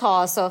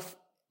ethos of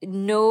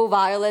no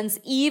violence,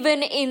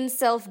 even in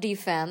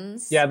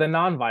self-defense. Yeah, the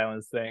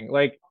non-violence thing.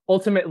 Like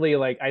ultimately,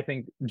 like, I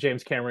think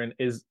James Cameron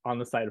is on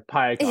the side of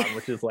Piacon,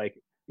 which is like,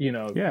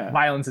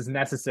 violence is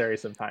necessary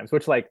sometimes,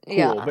 which, like,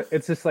 cool. But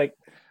it's just like,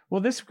 well,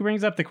 this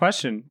brings up the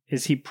question: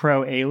 is he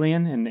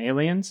pro-alien and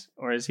aliens,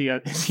 or is he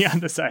on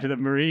the side of the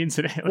Marines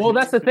and aliens? Well,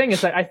 that's the thing.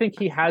 Is that I think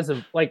he has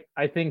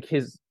I think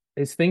his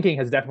thinking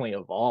has definitely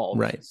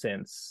evolved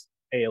since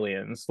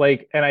Aliens.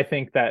 Like, and I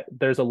think that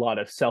there's a lot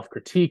of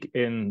self-critique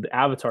in the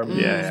Avatar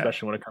movies,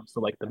 especially when it comes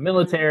to like the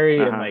military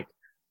and like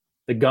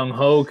the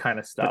gung-ho kind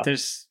of stuff. But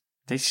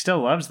they still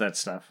loves that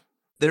stuff.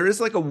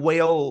 There's like a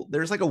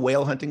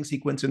whale hunting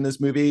sequence in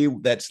this movie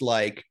that's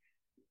like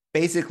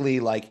basically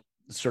like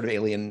sort of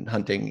alien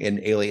hunting in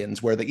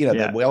Aliens, where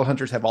the whale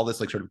hunters have all this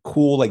like sort of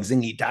cool like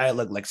zingy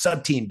dialogue, like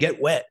sub team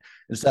get wet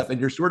and stuff, and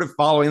you're sort of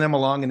following them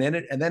along and in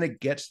it, and then it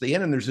gets to the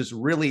end and there's this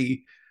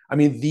really, I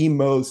mean, the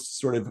most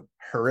sort of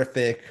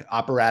horrific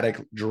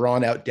operatic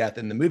drawn out death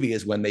in the movie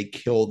is when they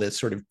kill this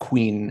sort of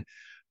Queen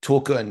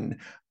Tulkun,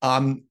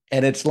 and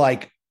it's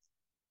like,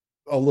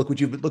 oh, look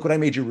what I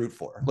made you root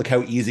for, look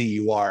how easy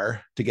you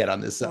are to get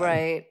on this side.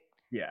 Right.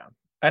 Yeah.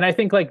 And I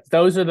think like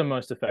those are the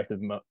most effective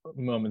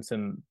moments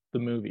in the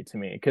movie to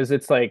me, because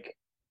it's like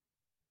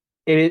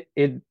it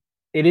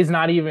is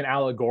not even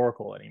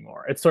allegorical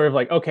anymore. It's sort of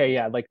like, okay,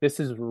 yeah, like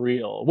this is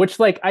real, which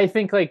like I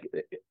think like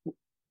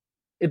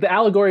the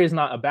allegory is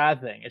not a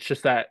bad thing. It's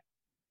just that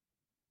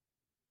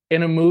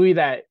in a movie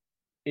that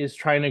is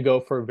trying to go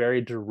for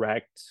very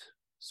direct,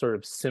 sort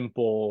of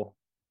simple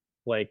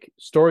like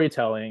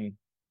storytelling,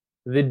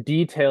 the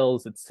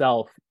details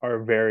itself are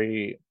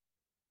very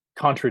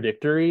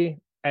contradictory.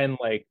 And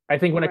like, I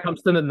think when it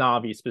comes to the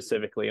Na'vi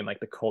specifically and like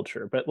the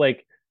culture, but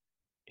like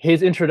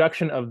his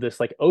introduction of this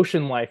like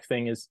ocean life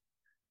thing is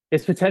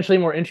potentially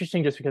more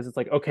interesting, just because it's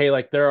like, okay,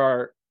 like there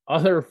are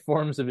other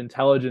forms of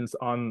intelligence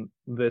on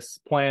this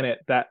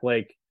planet that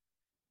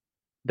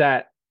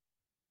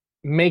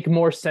make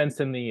more sense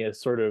in the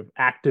sort of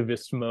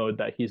activist mode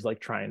that he's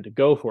like trying to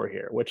go for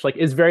here, which like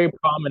is very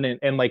prominent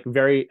and like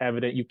very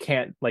evident. You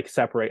can't like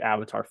separate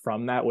Avatar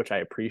from that, which I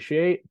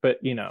appreciate, but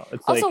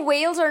it's also like,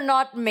 whales are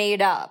not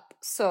made up.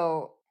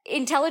 So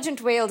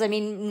intelligent whales, I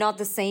mean, not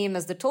the same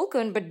as the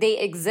Tulkun, but they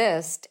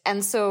exist.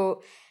 And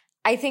so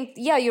I think,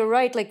 yeah, you're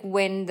right. Like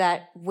when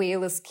that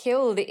whale is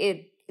killed,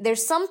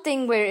 there's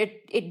something where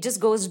it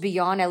just goes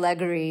beyond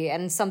allegory,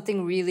 and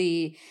something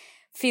really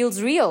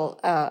feels real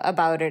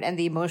about it and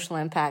the emotional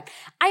impact.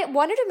 I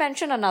wanted to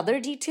mention another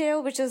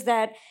detail, which is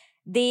that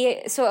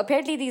so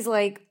apparently these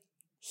like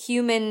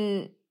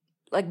human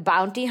like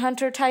bounty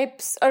hunter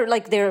types, or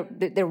like they're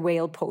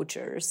whale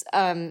poachers,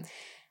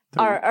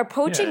 are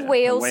poaching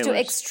whales to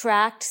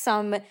extract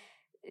some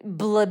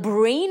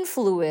brain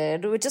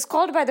fluid, which is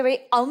called, by the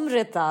way,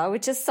 amrita,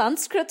 which is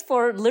Sanskrit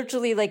for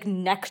literally like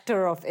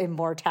nectar of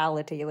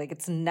immortality. Like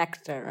it's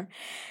nectar,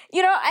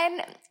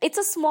 and it's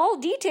a small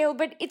detail,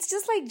 but it's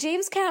just like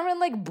James Cameron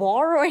like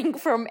borrowing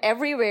from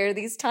everywhere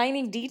these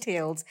tiny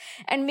details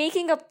and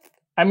making up.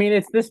 I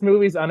mean, this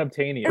movie's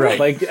unobtainium. Right.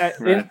 Like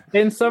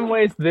in some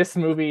ways, this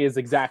movie is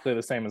exactly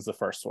the same as the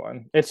first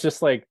one. It's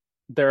just like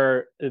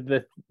the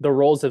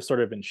roles have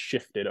sort of been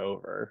shifted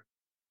over.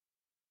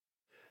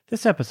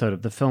 This episode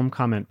of the Film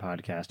Comment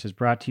Podcast is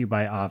brought to you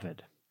by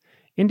Ovid.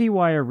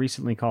 IndieWire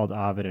recently called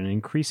Ovid an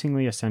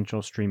increasingly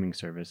essential streaming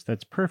service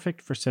that's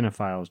perfect for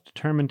cinephiles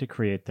determined to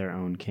create their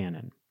own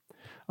canon.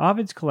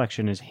 Ovid's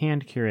collection is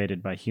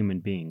hand-curated by human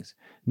beings,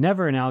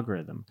 never an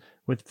algorithm,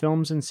 with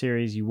films and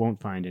series you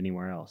won't find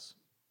anywhere else.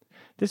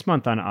 This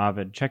month on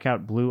Ovid, check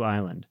out Blue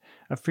Island,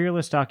 a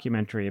fearless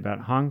documentary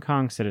about Hong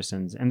Kong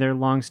citizens and their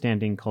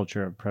long-standing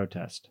culture of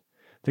protest.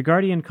 The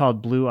Guardian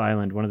called Blue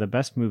Island one of the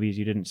best movies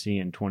you didn't see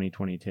in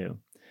 2022,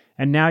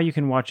 and now you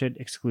can watch it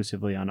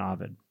exclusively on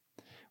Ovid.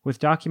 With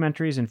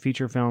documentaries and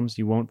feature films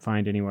you won't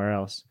find anywhere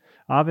else,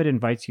 Ovid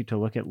invites you to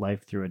look at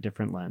life through a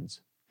different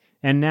lens.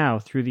 And now,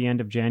 through the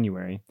end of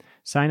January,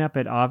 sign up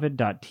at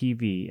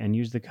ovid.tv and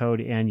use the code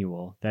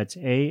ANNUAL, that's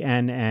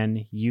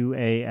ANNUAL,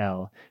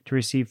 to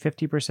receive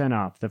 50%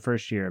 off the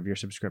first year of your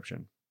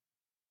subscription.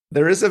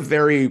 There is a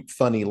very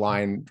funny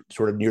line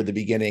sort of near the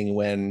beginning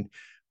when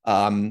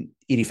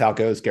Edie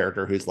Falco's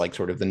character, who's like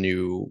sort of the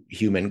new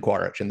human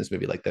Quaritch in this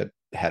movie, like the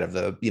head of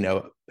the,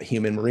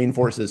 human Marine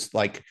forces,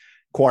 like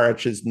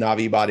Quaritch's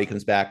Na'vi body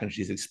comes back and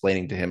she's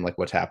explaining to him like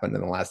what's happened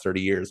in the last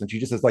 30 years. And she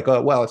just says like,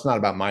 oh, well, it's not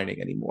about mining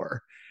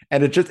anymore.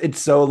 And it's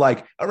so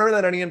like, I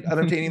remember that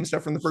unobtainium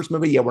stuff from the first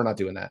movie. Yeah, we're not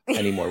doing that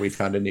anymore. We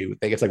found a new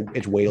thing. It's like,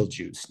 it's whale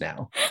juice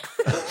now.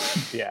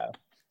 Yeah.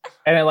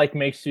 And it like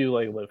makes you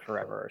like live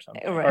forever or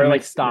something, Right. or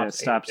like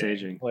stops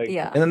aging. Like,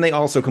 Yeah. And then they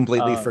also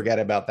completely forget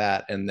about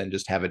that, and then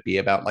just have it be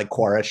about like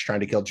Quaritch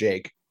trying to kill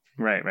Jake.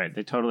 Right.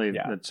 They totally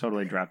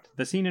dropped.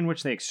 The scene in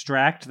which they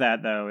extract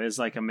that, though, is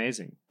like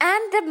amazing.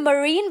 And the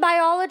marine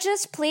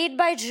biologist played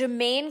by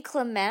Jermaine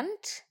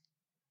Clement.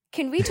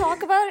 Can we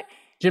talk about it?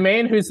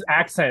 Jermaine, whose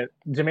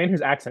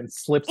accent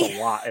slips a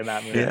lot in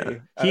that movie.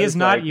 Yeah. He is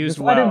not used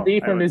let him well,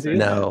 be I from would New say. Zealand.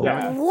 No.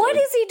 Yeah. What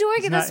is he doing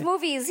He's in this not-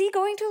 movie? Is he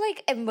going to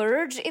like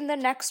emerge in the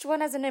next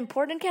one as an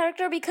important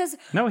character? Because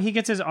No, he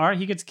gets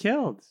he gets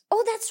killed.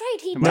 oh, that's right,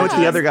 he No, No, does. it's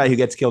the other guy who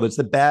gets killed. It's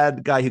the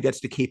bad guy who gets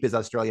to keep his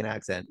Australian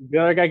accent. The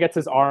other guy gets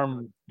his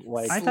arm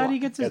like. I thought he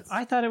gets his. Gets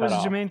I thought it was cut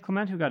off. Jermaine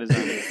Clement who got his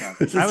own. This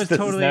I is- was this is-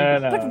 totally.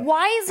 No. But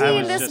why is I he in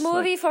was this just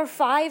movie like- for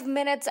 5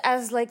 minutes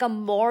as like a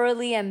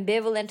morally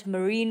ambivalent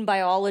marine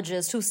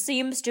biologist who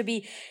seems to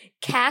be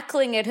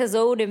cackling at his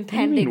own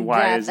impending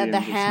why is death he at the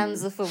in this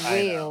hands movie? of a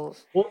whale?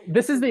 Well,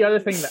 this is the other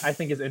thing that I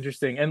think is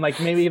interesting, and like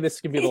maybe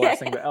this could be the last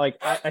thing, but like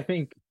I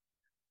think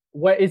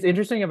what is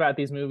interesting about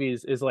these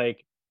movies is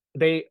like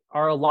they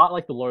are a lot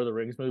like the Lord of the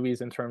Rings movies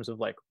in terms of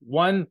like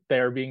one, they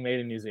are being made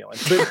in New Zealand,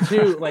 but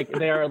two, like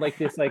they are like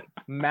this like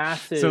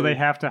massive. So they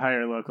have to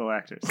hire local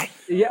actors.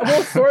 Yeah,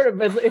 well, sort of.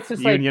 But it's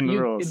just Union like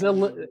rules.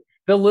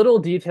 The little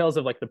details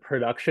of like the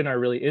production are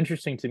really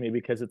interesting to me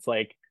because it's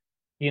like,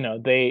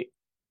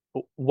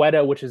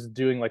 Weta, which is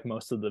doing like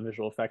most of the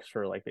visual effects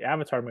for like the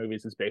Avatar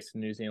movies, is based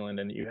in New Zealand,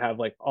 and you have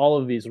like all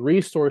of these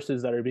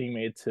resources that are being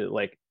made to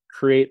like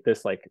create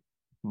this like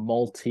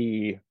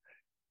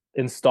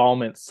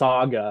multi-installment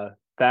saga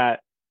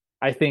that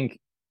I think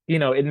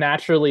it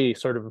naturally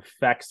sort of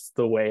affects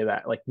the way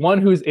that like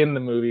one, who's in the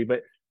movie,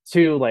 but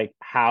two, like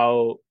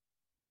how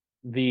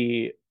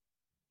the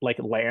like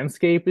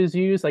landscape is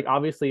used. Like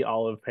obviously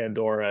all of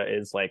Pandora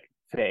is like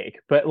fake,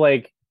 but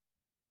like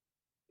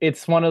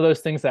it's one of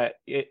those things that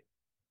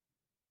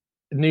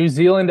New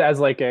Zealand as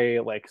like a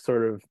like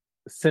sort of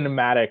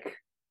cinematic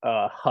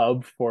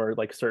hub for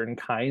like certain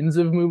kinds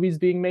of movies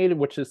being made,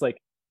 which is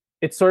like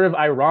it's sort of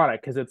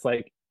ironic because it's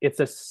like it's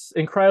a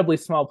incredibly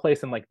small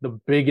place and like the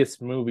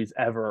biggest movies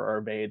ever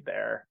are made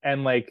there,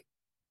 and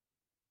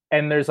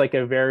there's like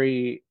a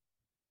very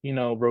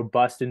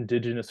robust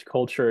indigenous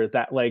culture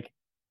that like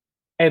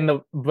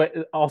but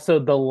also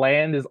the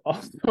land is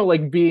also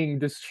like being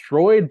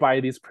destroyed by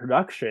these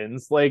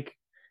productions. Like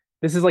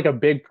this is like a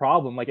big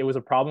problem. Like it was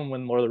a problem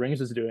when Lord of the Rings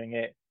was doing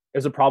it. It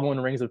was a problem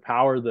when Rings of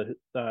Power, the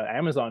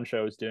Amazon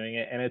show, is doing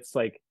it. And it's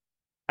like,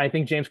 I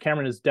think James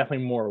Cameron is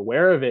definitely more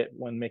aware of it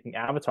when making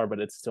Avatar, but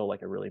it's still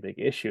like a really big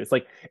issue. It's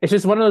like, it's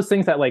just one of those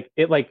things that like,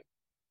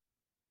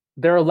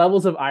 there are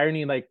levels of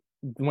irony, like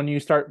when you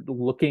start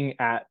looking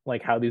at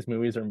like how these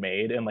movies are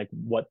made and like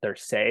what they're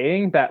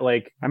saying, that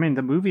like, I mean,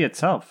 the movie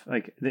itself,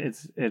 like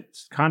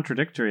it's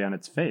contradictory on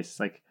its face.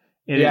 Like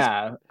it is.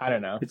 I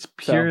don't know. It's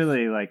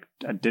purely like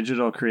a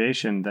digital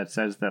creation that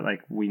says that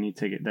like we need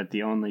to get that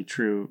the only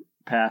true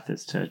path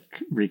is to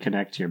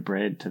reconnect your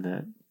braid to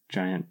the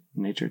giant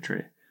nature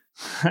tree.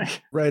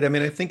 Right. I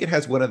mean, I think it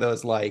has one of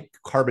those like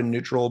carbon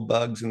neutral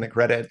bugs in the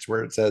credits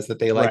where it says that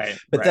they like, Right,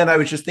 but right. then I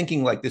was just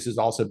thinking like this is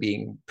also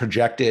being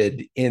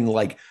projected in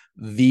like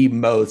the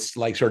most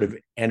like sort of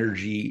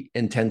energy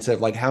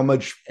intensive, like how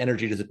much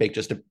energy does it take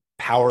just to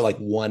power like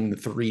one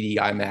 3D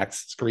IMAX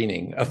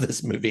screening of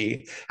this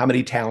movie? How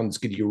many towns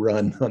could you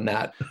run on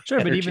that? Sure,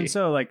 energy? but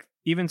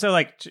even so,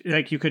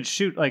 like you could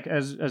shoot like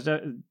as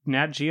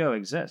Nat Geo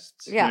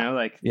exists.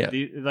 Yeah.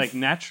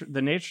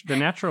 The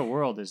natural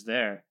world is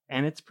there,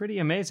 and it's pretty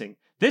amazing.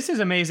 This is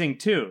amazing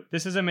too.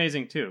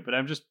 But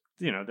I'm just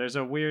there's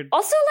a weird.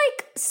 Also,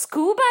 like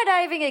scuba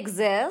diving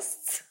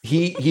exists.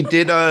 He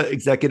did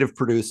executive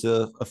produce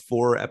a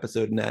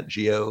 4-episode Nat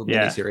Geo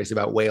miniseries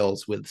about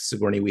whales with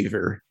Sigourney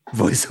Weaver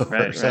voiceover.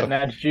 Right. So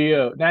Nat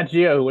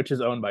Geo, which is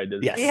owned by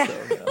Disney. yes,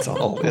 Yeah.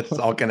 So, it's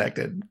all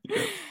connected.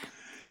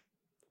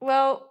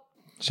 Well,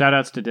 Shout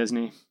outs to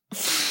Disney.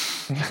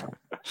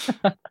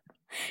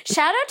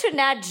 shout out to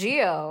Nat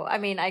Geo. I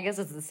mean, I guess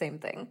it's the same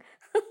thing.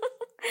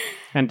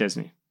 And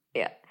Disney.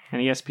 Yeah.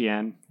 And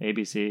ESPN,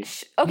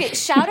 ABC. Okay,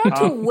 shout out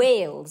to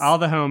whales. All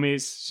the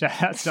homies.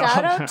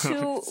 Shout out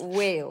to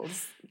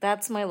whales.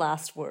 That's my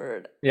last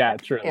word. yeah,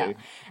 truly. Yeah.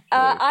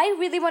 I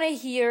really want to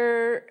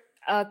hear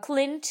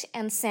Clint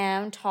and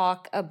Sam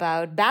talk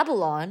about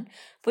Babylon,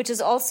 which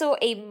is also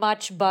a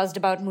much buzzed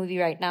about movie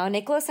right now.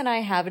 Nicholas and I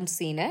haven't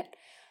seen it,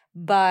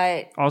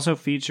 but Also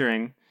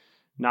featuring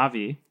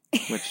Navi,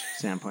 which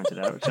Sam pointed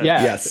out.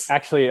 Yeah, Yes.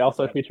 Actually,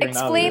 also featuring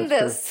explain Navi,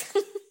 that's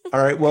this.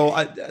 All right. Well,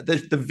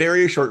 the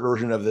very short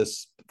version of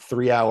this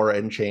 3-hour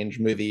and change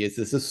movie is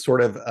this is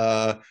sort of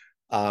a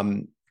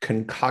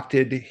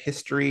concocted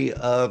history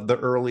of the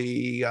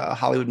early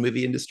Hollywood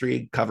movie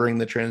industry, covering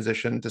the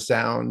transition to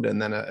sound,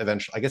 and then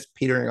eventually, I guess,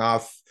 petering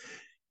off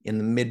in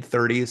the mid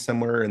 30s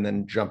somewhere, and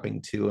then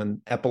jumping to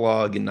an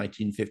epilogue in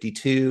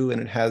 1952.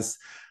 And it has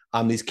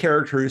these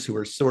characters who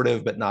are sort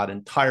of, but not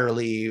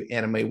entirely,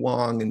 Anna May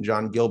Wong and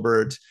John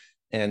Gilbert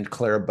and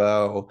Clara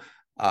Bow.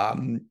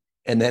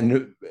 And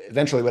then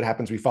eventually what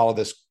happens, we follow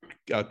this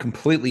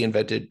completely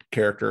invented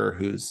character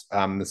who's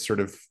this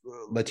sort of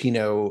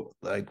Latino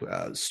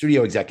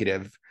studio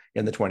executive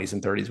in the 20s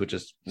and 30s, which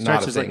is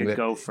not a thing like a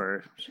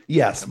gopher.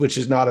 Yes, which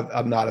is not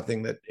a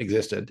thing that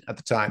existed at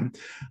the time.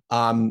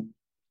 And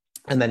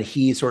then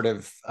he sort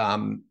of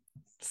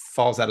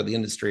falls out of the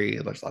industry.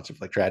 There's lots of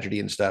like tragedy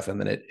and stuff.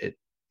 And then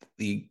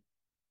the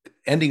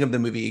ending of the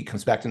movie, he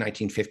comes back to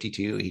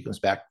 1952. He comes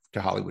back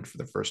to Hollywood for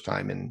the first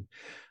time in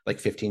like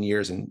 15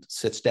 years and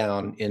sits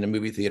down in a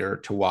movie theater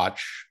to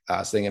watch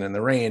Singing in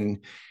the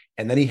Rain.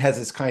 And then he has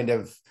this kind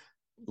of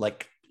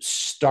like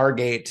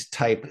Stargate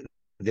type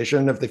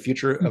vision of the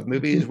future of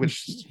movies,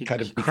 which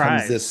kind of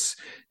becomes this,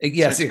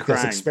 yes,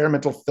 this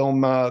experimental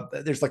film.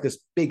 There's like this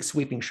big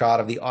sweeping shot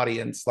of the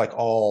audience, like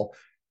all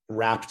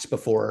wrapped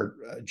before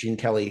Gene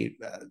Kelly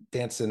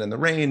dancing in the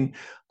rain.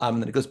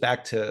 Then it goes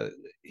back to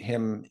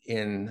him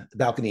in the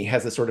balcony. He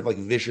has this sort of like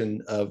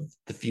vision of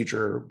the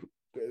future,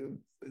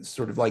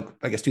 sort of like,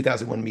 I guess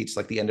 2001 meets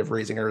like the end of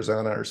Raising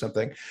Arizona or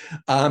something.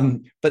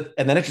 And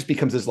then it just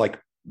becomes this like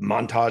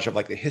montage of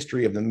like the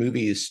history of the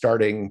movies,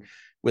 starting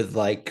with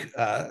like,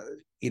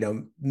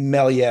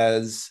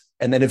 Méliès,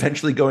 and then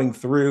eventually going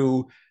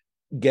through,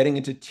 getting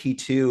into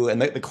T2.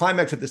 And the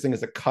climax of this thing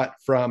is a cut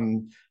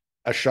from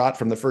a shot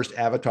from the first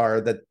Avatar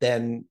that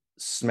then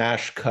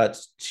smash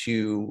cuts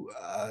to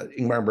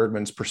Ingmar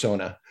Bergman's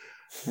Persona,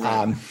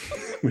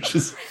 which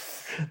is,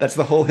 that's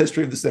the whole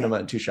history of the cinema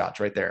in two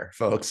shots right there,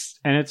 folks.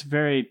 And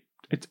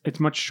it's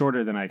much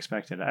shorter than I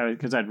expected.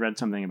 Because I'd read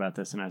something about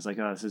this and I was like,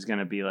 oh, this is going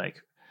to be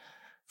like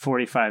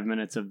 45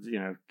 minutes of,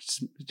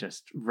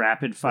 just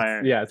rapid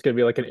fire. Yeah, it's going to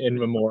be like an in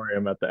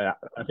memoriam at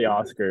the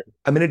Oscar.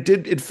 I mean,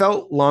 it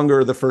felt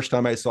longer the first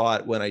time I saw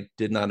it when I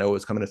did not know it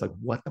was coming. It's like,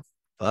 what the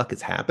fuck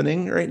is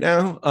happening right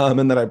now?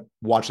 And then I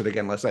watched it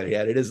again last night.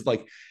 Yeah, it is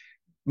like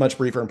much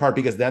briefer, in part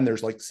because then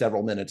there's like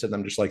several minutes of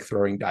them just like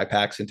throwing dye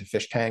packs into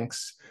fish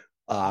tanks.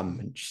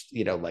 And just,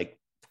 like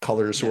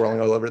colors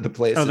swirling all over the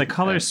place. Oh, the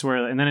colors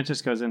swirl, and then it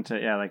just goes into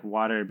like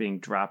water being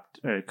dropped,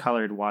 or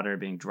colored water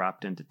being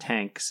dropped into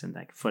tanks, and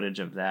like footage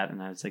of that.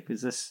 And I was like,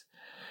 is this?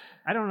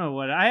 I don't know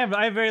what I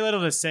have very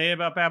little to say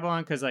about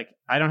Babylon, because like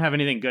I don't have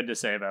anything good to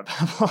say about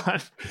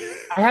Babylon.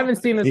 I haven't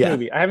seen this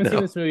movie. I haven't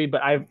seen this movie,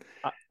 but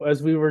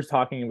as we were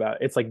talking about,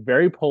 it's like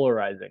very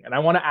polarizing. And I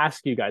want to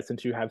ask you guys,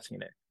 since you have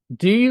seen it,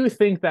 do you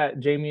think that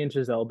Jamie and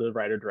Giselle, the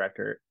writer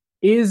director,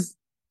 is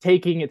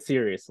taking it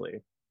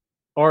seriously?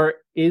 Or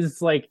is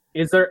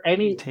there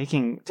any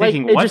taking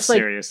what just, like,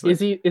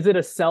 seriously? Is it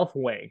a self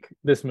wank,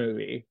 this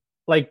movie?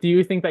 Like, do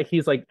you think that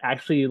he's like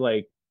actually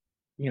like,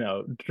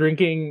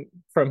 drinking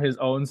from his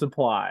own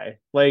supply?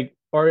 Like,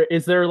 or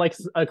is there like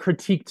a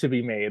critique to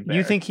be made there?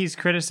 You think he's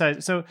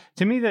criticized? So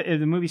to me,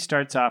 the movie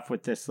starts off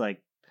with this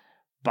like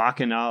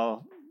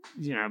bacchanal,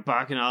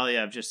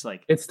 bacchanalia of just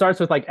like, it starts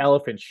with like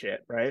elephant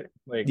shit, right?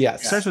 Like,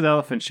 yes, it starts with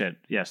elephant shit.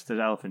 Yes,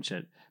 there's elephant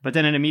shit, but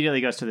then it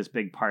immediately goes to this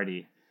big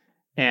party.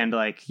 And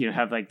like you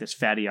have like this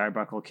Fatty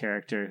Arbuckle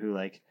character who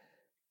like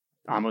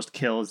almost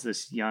kills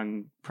this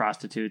young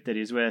prostitute that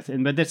he's with,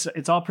 but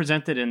it's all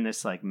presented in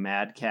this like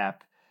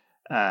madcap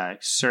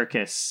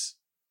circus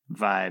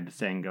vibe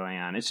thing going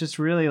on. It's just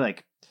really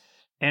like,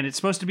 and it's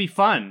supposed to be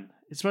fun.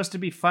 It's supposed to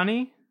be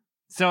funny.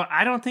 So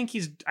I think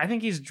he's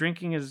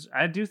drinking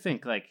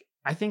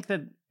I think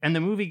that, and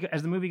the movie,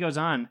 as the movie goes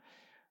on,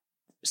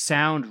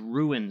 sound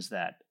ruins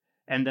that.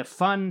 And the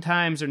fun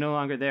times are no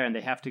longer there, and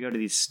they have to go to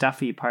these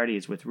stuffy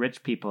parties with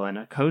rich people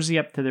and cozy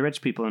up to the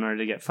rich people in order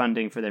to get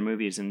funding for their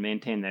movies and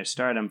maintain their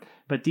stardom.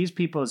 But these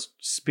people's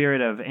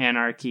spirit of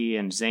anarchy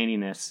and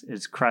zaniness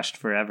is crushed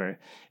forever.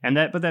 And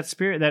that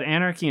spirit, that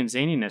anarchy and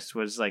zaniness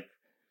was like,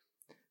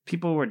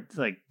 people were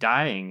like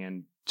dying,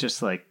 and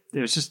just like, it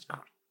was just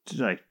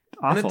like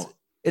awful.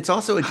 It's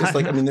also just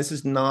like, I mean, this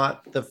is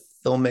not the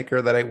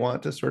filmmaker that I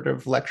want to sort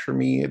of lecture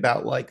me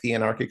about like the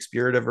anarchic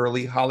spirit of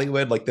early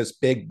Hollywood, like this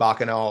big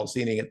bacchanal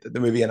scene at the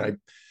movie. And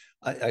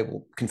I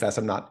will confess,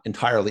 I'm not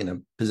entirely in a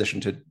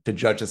position to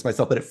judge this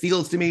myself, but it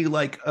feels to me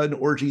like an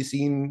orgy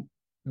scene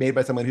made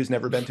by someone who's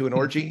never been to an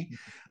orgy.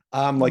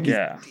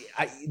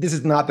 This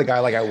is not the guy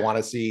like I want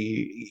to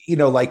see,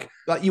 like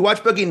you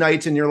watch Boogie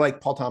Nights and you're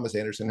like, Paul Thomas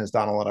Anderson has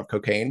done a lot of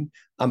cocaine.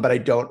 But I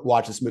don't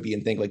watch this movie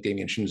and think like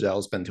Damien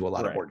Chazelle's been to a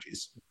lot of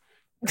orgies.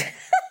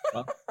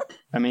 Well,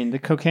 I mean, the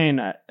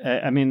cocaine,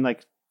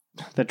 like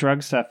the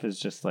drug stuff is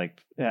just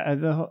like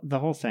the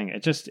whole thing.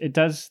 It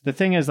does. The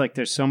thing is, like,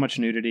 there's so much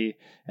nudity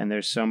and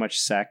there's so much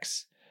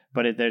sex,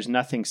 but there's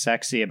nothing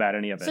sexy about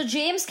any of it. So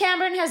James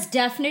Cameron has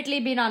definitely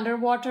been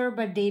underwater,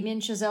 but Damien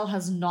Chazelle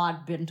has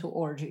not been to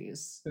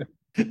orgies.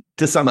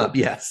 To sum up,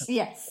 yes.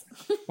 Yes.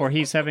 Or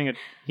he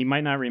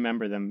might not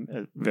remember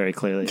them very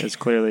clearly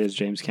as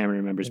James Cameron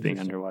remembers being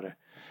underwater.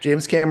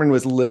 James Cameron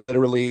was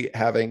literally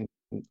having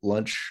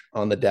lunch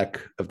on the deck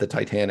of the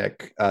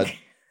Titanic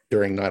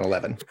during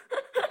 9/11.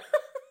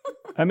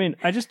 I mean,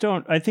 I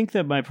think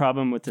that my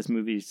problem with this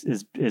movie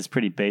is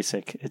pretty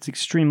basic. It's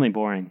extremely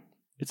boring.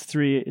 It's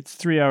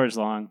 3 hours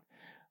long.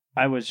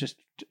 I was just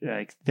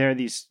like, there are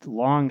these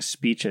long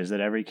speeches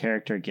that every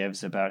character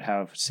gives about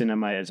how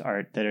cinema is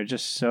art that are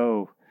just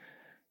so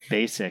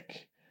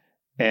basic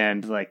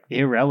and like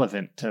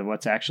irrelevant to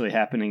what's actually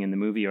happening in the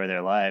movie or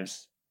their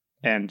lives,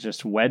 and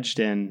just wedged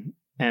in,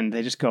 and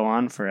they just go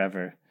on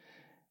forever.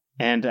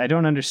 And I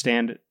don't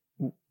understand,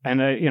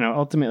 and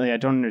ultimately I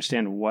don't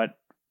understand what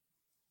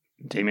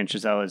Damien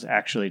Chazelle is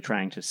actually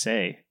trying to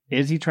say.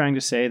 Is he trying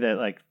to say that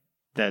like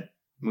that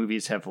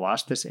movies have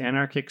lost this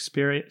anarchic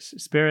spirit?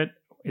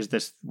 is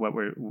this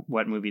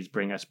what movies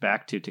bring us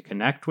back to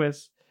connect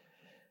with?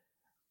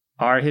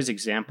 Are his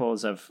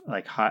examples of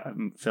like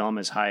film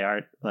as high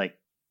art, like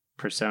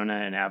Persona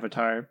and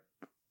Avatar,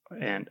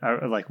 and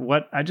like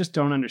what? I just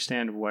don't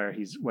understand where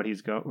he's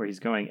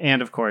going.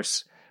 And of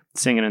course,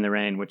 Singing in the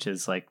Rain, which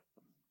is like,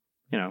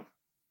 you know,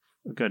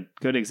 a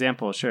good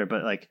example, sure,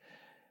 but like,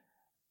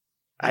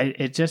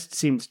 it just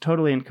seems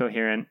totally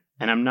incoherent,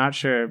 and I'm not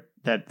sure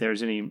that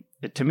there's any.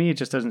 To me, it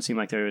just doesn't seem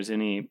like there was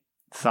any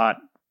thought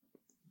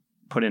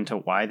put into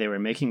why they were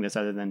making this,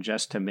 other than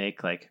just to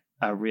make like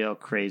a real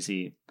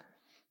crazy,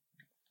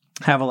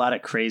 have a lot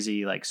of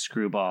crazy like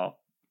screwball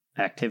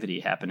activity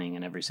happening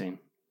in every scene.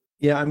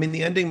 Yeah, I mean,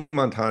 the ending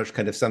montage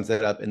kind of sums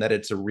it up in that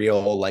it's a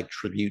real like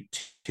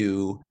tribute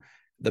to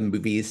the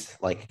movies,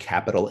 like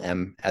capital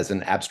M as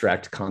an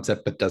abstract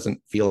concept, but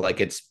doesn't feel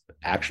like it's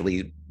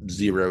actually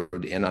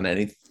zeroed in on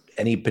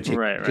any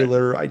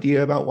particular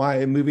idea about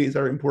why movies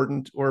are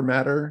important or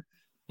matter.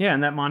 Yeah,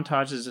 and that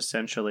montage is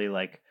essentially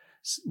like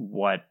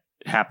what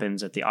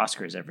happens at the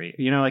Oscars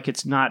like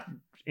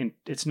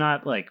it's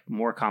not like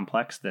more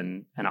complex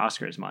than an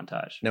Oscars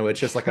montage. No, it's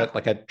just like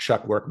a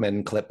Chuck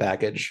Workman clip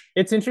package.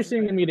 It's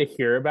interesting to me to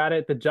hear about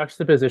it. The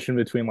juxtaposition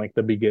between like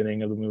the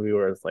beginning of the movie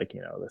where it's like,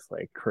 this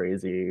like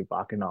crazy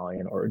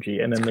bacchanalian orgy,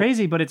 and then it's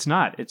crazy, but it's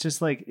not. It's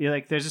just like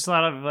there's just a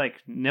lot of like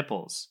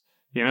nipples.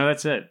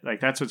 That's it. Like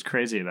that's what's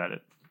crazy about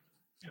it.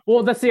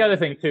 Well, that's the other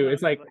thing too.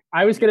 It's like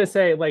I was gonna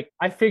say, like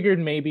I figured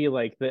maybe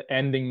like the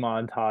ending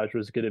montage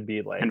was gonna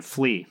be like and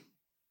Flea.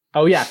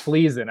 Oh yeah,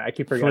 Flea's in it. I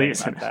keep forgetting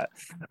about that.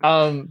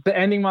 The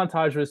ending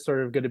montage was sort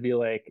of going to be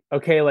like,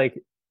 okay,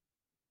 like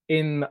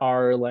in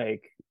our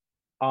like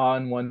awe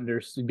and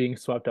wonder being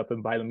swept up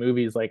and by the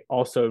movies, like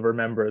also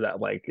remember that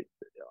like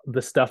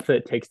the stuff that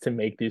it takes to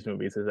make these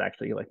movies is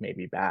actually like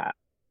maybe bad.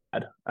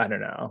 I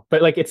don't know,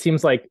 but like it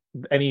seems like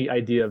any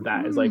idea of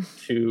that is like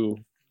too.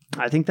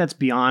 I think that's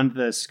beyond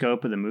the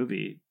scope of the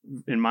movie.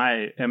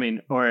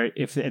 Or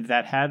if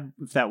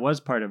that was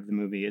part of the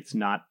movie, it's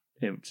not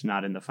in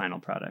the final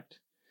product.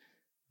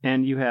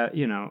 And you have,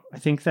 I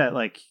think that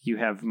like you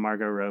have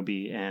Margot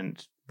Robbie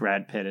and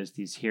Brad Pitt as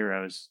these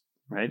heroes,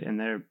 right? And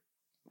they're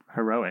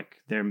heroic.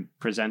 They're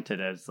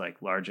presented as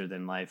like larger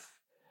than life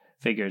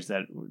figures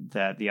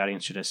that the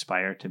audience should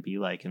aspire to be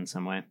like in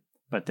some way.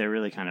 But they're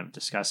really kind of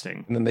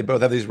disgusting. And then they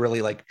both have these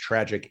really like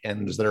tragic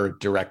ends that are a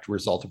direct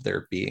result of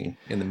their being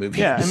in the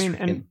movie. Yeah, I mean,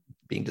 and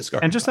being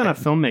discarded. And just on a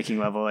filmmaking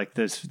level, like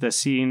the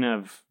scene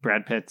of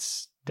Brad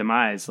Pitt's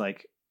demise,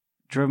 like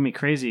drove me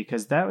crazy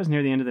because that was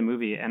near the end of the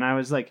movie, and I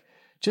was like,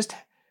 just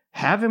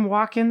have him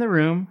walk in the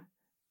room,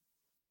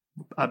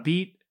 a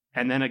beat,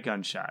 and then a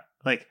gunshot.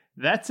 Like,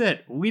 that's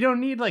it. We don't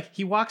need, like,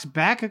 he walks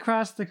back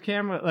across the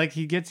camera, like,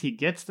 he gets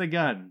the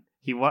gun.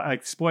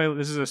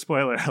 This is a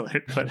spoiler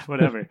alert, but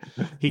whatever.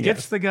 He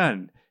gets the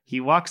gun. He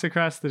walks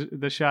across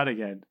the shot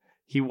again.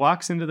 He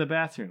walks into the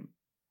bathroom.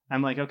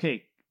 I'm like,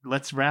 okay,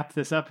 let's wrap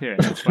this up here.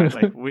 That's fine.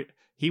 Like,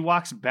 he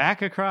walks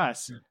back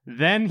across.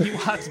 Then he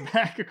walks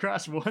back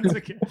across once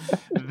again.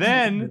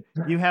 Then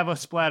you have a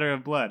splatter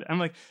of blood. I'm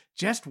like,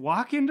 just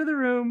walk into the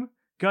room,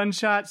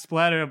 gunshot,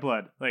 splatter of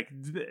blood. Like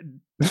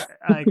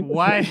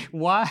why?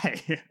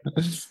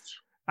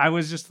 I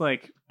was just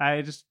like,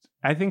 I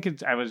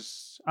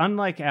was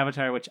unlike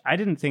Avatar, which I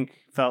didn't think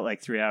felt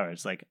like 3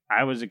 hours. Like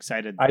I was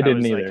excited. I didn't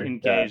was either. Like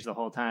engaged the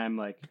whole time.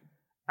 Like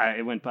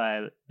it went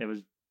by. It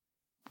was,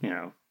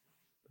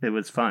 it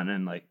was fun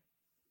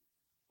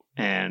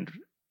and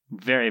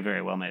very,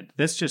 very well made.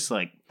 This just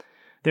like,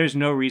 there's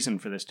no reason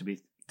for this to be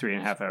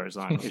 3.5 hours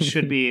long. It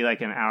should be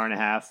like an hour and a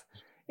half,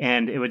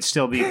 and it would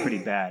still be pretty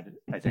bad,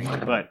 I think.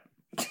 But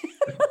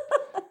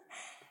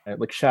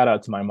like, shout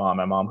out to my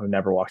mom who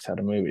never walks out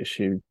of movies.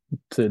 She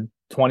did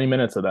 20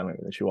 minutes of that movie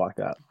that she walked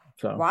out.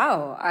 So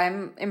wow,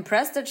 I'm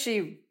impressed that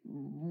she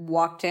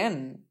walked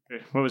in.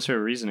 What was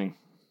her reasoning?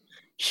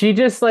 She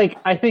just like,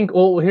 I think,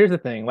 well, here's the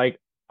thing. Like,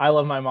 I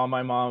love my mom.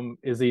 My mom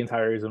is the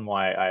entire reason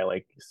why I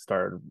like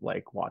started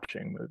like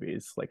watching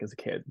movies like as a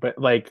kid. But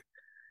like,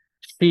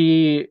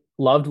 she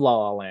loved La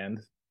La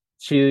Land.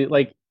 She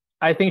like,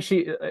 I think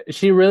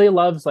she really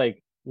loves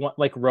like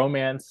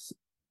romance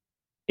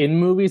in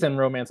movies and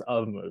romance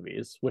of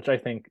movies, which I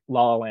think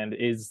La La Land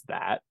is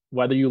that,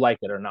 whether you like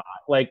it or not.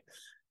 Like,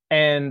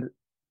 and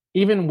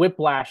even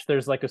Whiplash,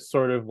 there's like a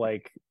sort of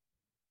like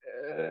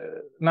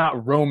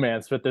not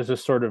romance, but there's a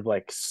sort of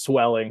like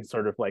swelling,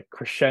 sort of like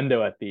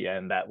crescendo at the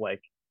end that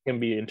like can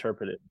be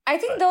interpreted. I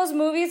think those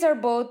movies are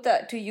both,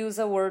 to use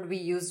a word we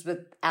used with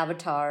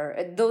Avatar,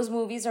 those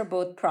movies are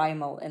both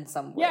primal in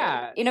some way.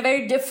 Yeah. In a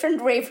very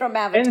different way from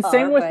Avatar. And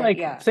same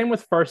with same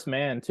with First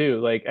Man too.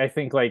 Like, I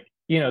think like,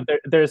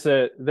 there's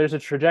a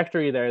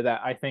trajectory there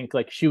that I think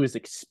like she was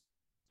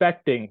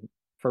expecting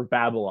for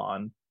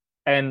Babylon,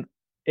 and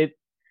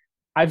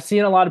I've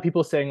seen a lot of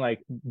people saying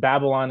like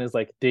Babylon is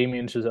like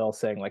Damien Chazelle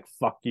saying like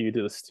fuck you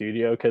to the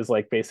studio, because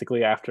like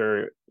basically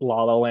after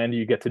La La Land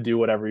you get to do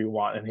whatever you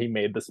want, and he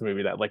made this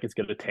movie that like it's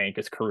going to tank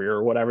his career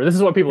or whatever. This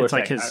is what people It's are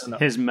like saying. I don't know.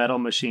 his Metal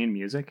Machine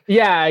music.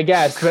 Yeah, I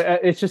guess, but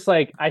it's just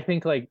like I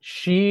think like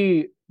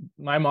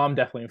my mom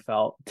definitely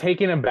felt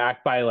taken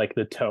aback by like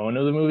the tone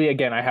of the movie.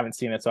 Again, I haven't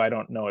seen it, so I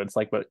don't know what it's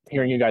like, but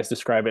hearing you guys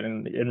describe it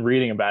and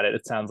reading about it,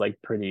 it sounds like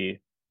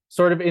pretty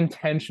sort of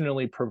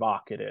intentionally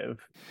provocative.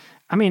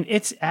 I mean,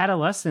 it's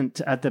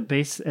adolescent at the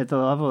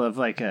level of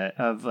like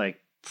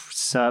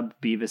sub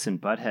Beavis and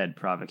Butthead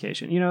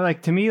provocation. You know,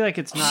 like to me, like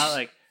it's not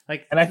like.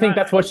 And I think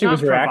that's what she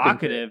was reacting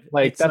provocative. To.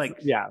 Like it's like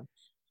yeah.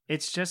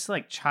 It's just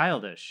like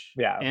childish.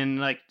 Yeah. And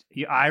like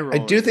eye roll.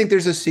 I do think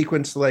there's a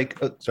sequence like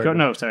sorry.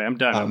 No, sorry, I'm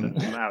done. I'm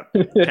out.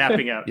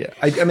 Tapping out. Yeah.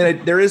 I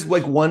mean, there is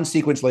like one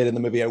sequence late in the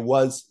movie. I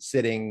was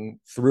sitting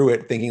through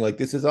it thinking like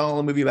this is all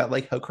a movie about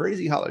like how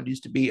crazy Hollywood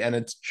used to be. And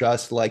it's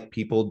just like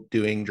people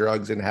doing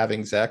drugs and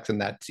having sex.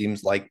 And that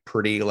seems like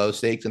pretty low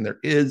stakes. And there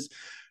is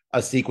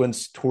a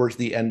sequence towards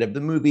the end of the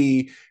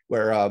movie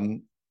where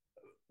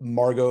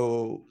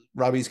Margot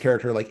Robbie's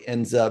character like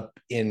ends up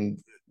in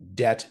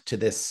debt to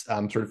this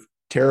sort of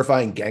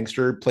terrifying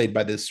gangster played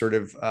by this sort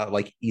of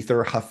like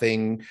ether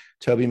huffing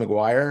Tobey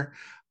Maguire.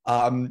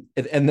 And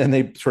then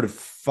they sort of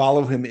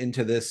follow him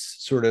into this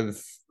sort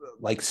of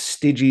like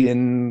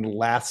Stygian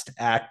last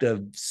act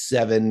of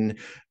 7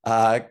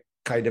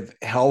 kind of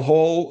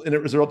hellhole in a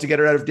result to get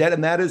her out of debt.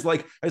 And that is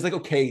like, I was like,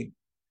 okay,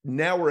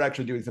 now we're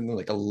actually doing something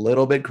like a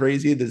little bit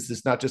crazy. This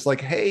is not just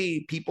like,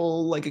 hey,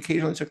 people like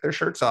occasionally took their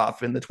shirts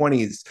off in the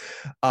 20s.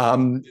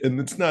 And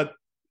it's not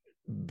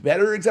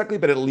better exactly,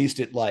 but at least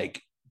it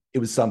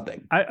was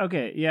something. I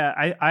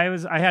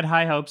had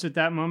high hopes at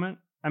that moment.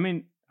 I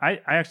mean,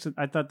 I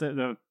thought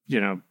that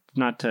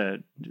not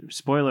to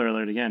spoiler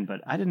alert again, but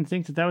I didn't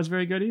think that was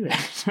very good either.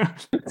 I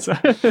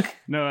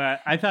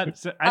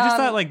just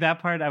thought like that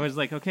part, I was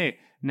like, okay,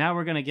 now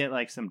we're going to get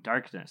like some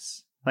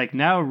darkness. Like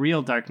now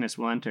real darkness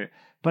will enter.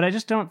 But I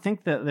just don't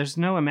think that there's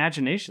no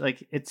imagination.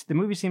 Like the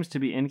movie seems to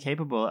be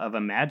incapable of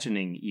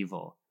imagining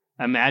evil,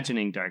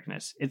 imagining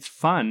darkness. It's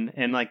fun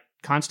and like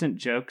constant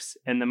jokes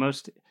and the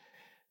most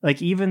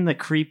like even the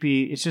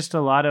creepy, it's just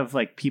a lot of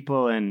like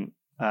people in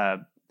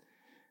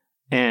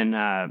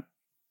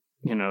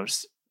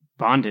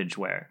bondage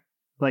wear.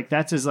 Like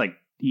that's as like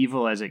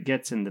evil as it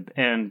gets in the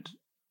and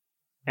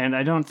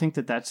I don't think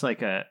that that's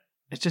like it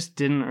just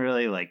didn't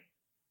really like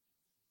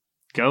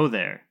go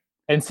there.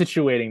 And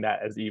situating that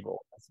as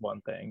evil, that's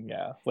one thing.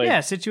 Yeah. Like, yeah,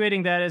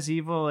 situating that as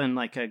evil in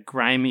like a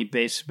grimy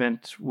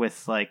basement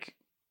with like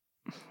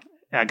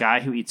a guy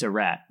who eats a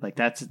rat. Like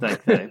that's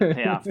like the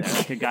payoff there.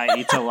 Like a guy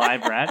eats a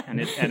live rat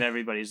and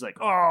everybody's like,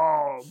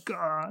 oh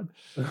God.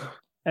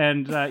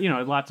 And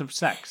lots of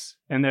sex.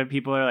 And there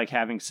people are like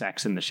having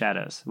sex in the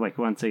shadows. Like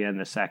once again,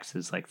 the sex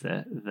is like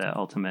the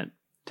ultimate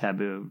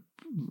taboo,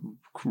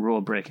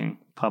 rule breaking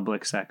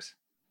public sex.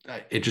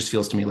 It just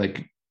feels to me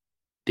like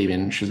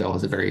Damien Chazelle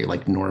has a very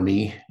like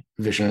normie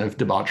vision of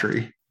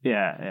debauchery.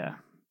 Yeah.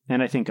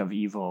 And I think of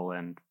evil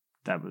and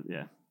that was,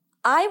 yeah.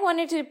 I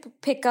wanted to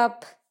pick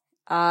up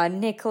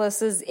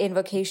Nicholas's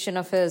invocation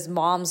of his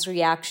mom's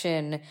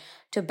reaction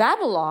to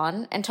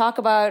Babylon and talk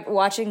about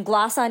watching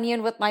Glass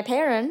Onion with my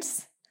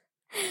parents,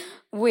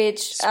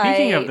 which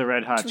Speaking of the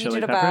Red Hot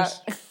Chili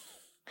Peppers.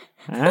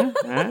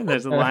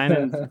 There's a line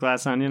in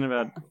Glass Onion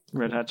about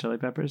Red Hot Chili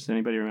Peppers.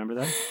 Anybody remember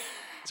that?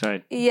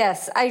 Sorry.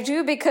 Yes, I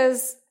do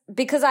because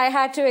I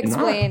had to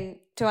explain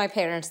to my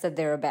parents that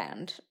they're a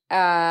band.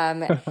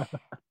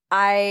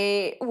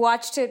 I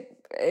watched it.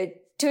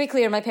 To be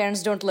clear, my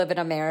parents don't live in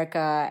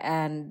America,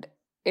 and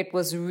it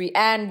was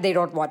and they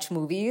don't watch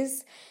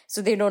movies,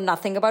 so they know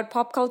nothing about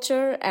pop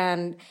culture.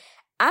 And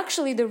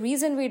actually, the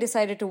reason we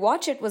decided to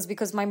watch it was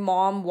because my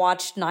mom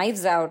watched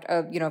Knives Out,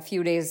 a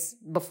few days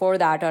before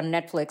that on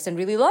Netflix, and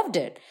really loved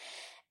it.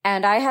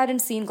 And I hadn't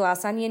seen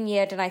Glass Onion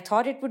yet, and I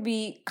thought it would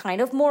be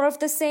kind of more of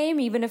the same,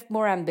 even if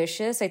more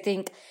ambitious. I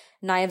think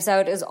Knives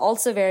Out is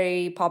also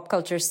very pop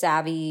culture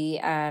savvy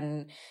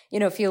and,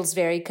 feels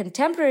very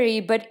contemporary,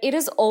 but it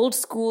is old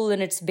school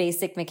in its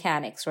basic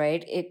mechanics,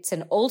 right? It's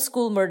an old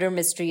school murder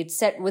mystery. It's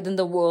set within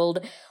the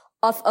world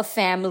of a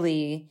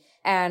family.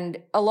 And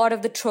a lot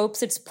of the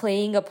tropes it's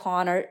playing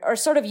upon are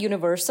sort of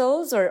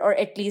universals, or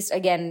at least,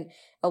 again,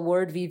 a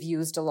word we've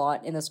used a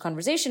lot in this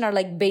conversation, are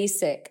like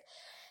basic.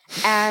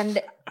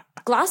 And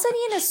Glass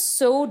Onion is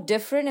so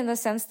different in the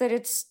sense that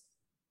it's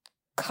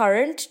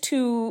current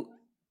to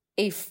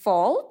a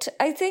fault,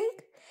 I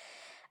think.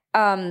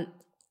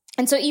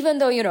 And so even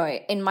though,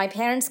 in my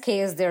parents'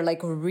 case, they're like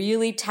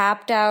really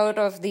tapped out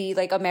of the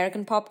like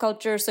American pop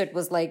culture. So it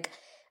was like,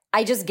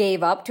 I just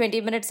gave up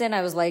 20 minutes in.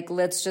 I was like,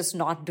 let's just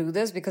not do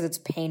this because it's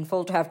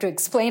painful to have to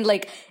explain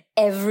like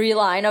every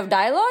line of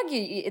dialogue.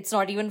 It's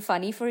not even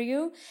funny for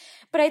you.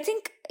 But I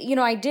think,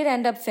 I did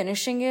end up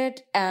finishing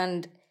it,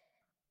 and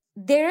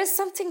there is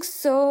something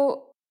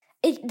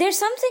there's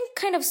something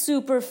kind of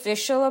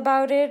superficial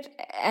about it,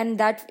 and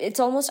that it's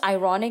almost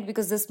ironic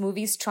because this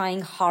movie's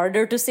trying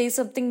harder to say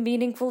something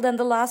meaningful than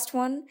the last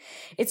one.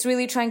 It's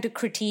really trying to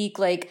critique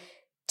like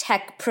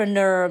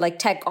techpreneur, like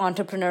tech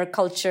entrepreneur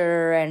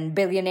culture and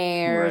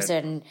billionaires.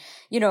 Right. And,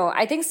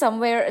 I think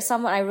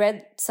I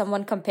read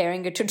someone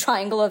comparing it to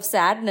Triangle of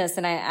Sadness.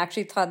 And I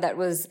actually thought that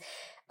was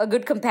a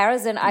good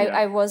comparison.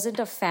 I wasn't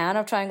a fan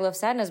of Triangle of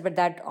Sadness, but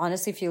that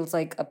honestly feels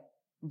like a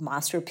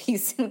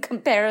masterpiece in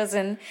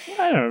comparison.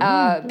 I don't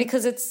know.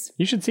 Because it's...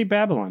 You should see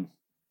Babylon.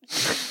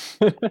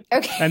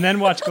 Okay. And then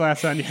watch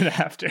Glass Onion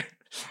after.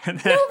 No,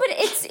 but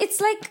it's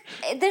like,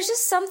 there's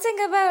just something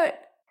about,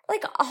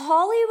 like,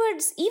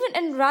 Hollywood's,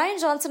 and Rian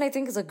Johnson, I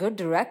think, is a good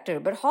director,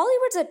 but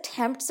Hollywood's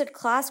attempts at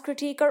class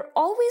critique are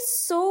always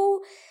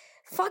so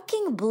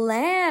fucking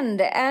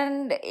bland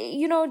and,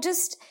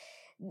 just,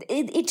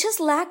 it just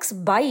lacks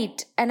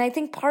bite. And I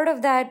think part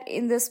of that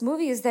in this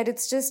movie is that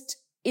it's just,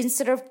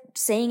 instead of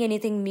saying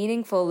anything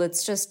meaningful,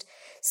 it's just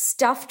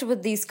stuffed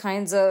with these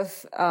kinds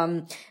of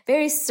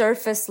very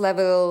surface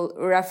level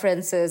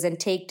references and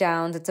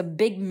takedowns. It's a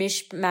big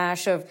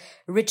mishmash of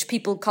rich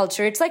people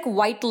culture. It's like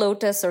White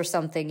Lotus or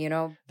something,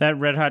 That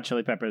Red Hot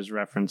Chili Peppers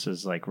reference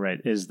is like,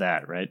 is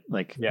that, right?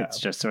 Like, It's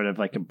just sort of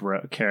like a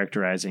bro,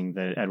 characterizing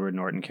the Edward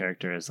Norton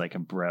character as like a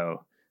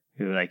bro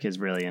who like is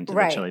really into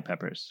the Chili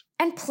Peppers.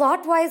 And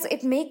plot-wise,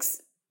 it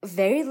makes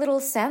very little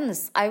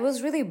sense. I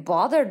was really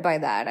bothered by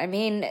that. I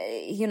mean,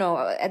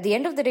 at the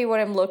end of the day,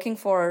 what I'm looking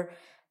for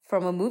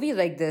from a movie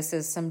like this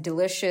is some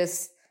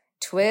delicious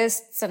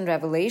twists and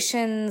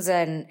revelations.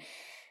 And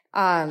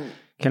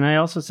can I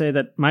also say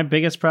that my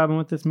biggest problem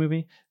with this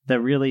movie,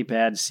 the really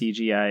bad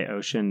CGI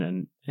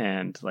ocean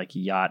and like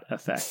yacht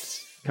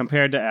effects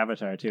compared to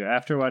Avatar too.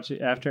 After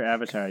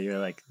Avatar, you're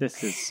like,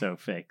 this is so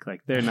fake.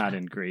 Like, they're not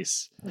in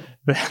Greece.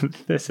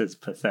 This is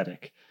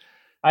pathetic.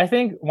 I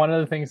think one of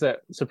the things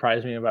that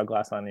surprised me about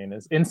Glass Onion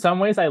is, in some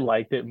ways, I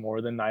liked it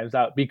more than Knives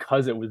Out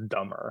because it was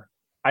dumber.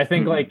 I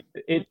think like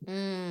it,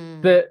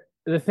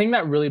 the thing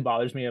that really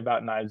bothers me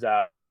about Knives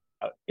Out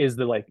is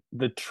the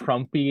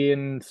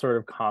Trumpian sort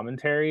of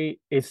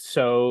commentary is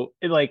so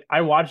like,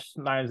 I watched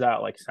Knives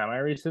Out like semi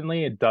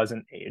recently. It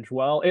doesn't age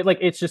well.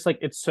 It's just like,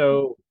 it's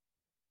so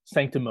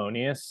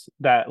sanctimonious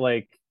that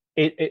like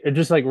it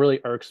just like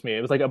really irks me.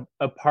 It was like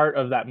a part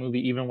of that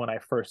movie, even when I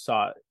first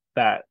saw it,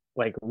 that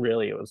like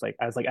really it was like,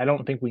 I was like, I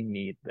don't think we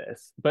need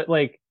this. But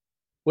like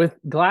with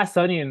Glass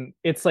Onion,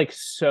 it's like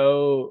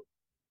so,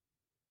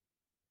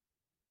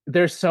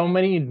 there's so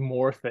many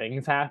more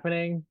things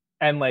happening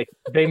and like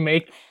they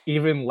make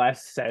even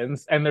less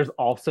sense. And there's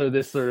also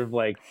this sort of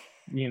like,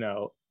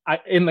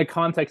 in the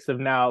context of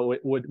now, it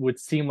would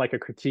seem like a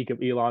critique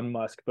of Elon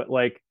Musk, but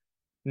like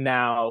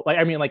now, like,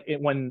 I mean, like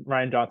when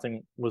Rian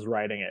Johnson was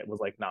writing it was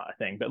like not a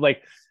thing, but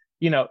like,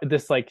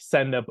 this like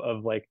send up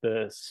of like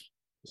this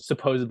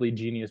supposedly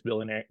genius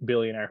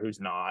billionaire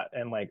who's not,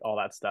 and like all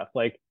that stuff.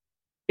 Like,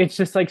 it's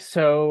just like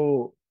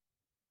so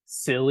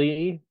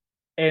silly.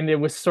 And it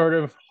was sort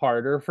of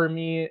harder for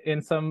me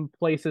in some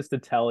places to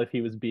tell if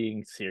he was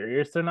being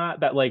serious or not.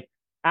 That like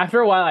after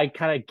a while, I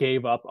kind of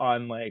gave up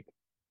on like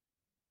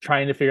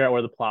trying to figure out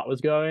where the plot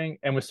was going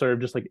and was sort of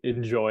just like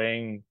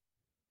enjoying.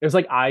 It was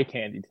like eye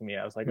candy to me.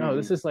 I was like, oh,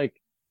 this is like,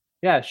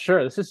 yeah,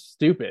 sure, this is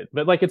stupid,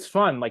 but like it's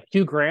fun. Like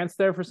Hugh Grant's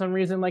there for some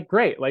reason. Like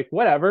great, like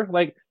whatever.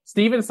 Like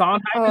Stephen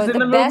Sondheim is in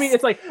the movie.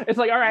 It's like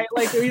all right,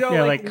 like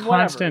yeah, like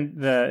whatever.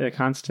 the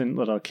constant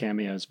little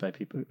cameos by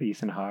people.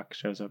 Ethan Hawke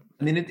shows up.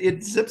 I mean,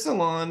 it zips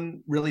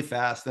along really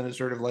fast, and it's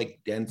sort of like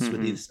dense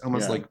with these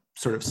almost like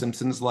sort of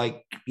Simpsons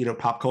like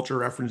pop culture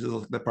references.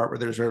 Like the part where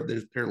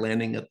they're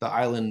landing at the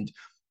island,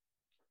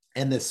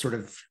 and this sort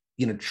of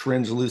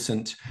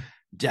translucent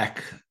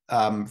deck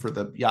for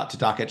the yacht to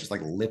dock at just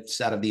like lifts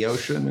out of the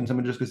ocean, and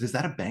someone just goes, "Is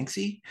that a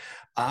Banksy?"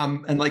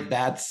 And like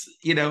that's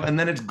and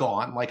then it's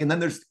gone. Like, and then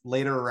there's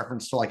later a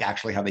reference to like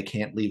actually how they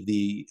can't leave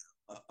the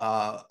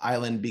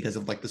island because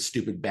of like the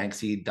stupid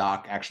Banksy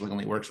dock actually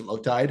only works at low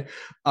tide.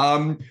 I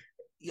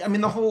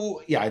mean, the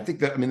whole I think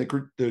that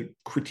the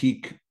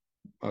critique.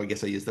 I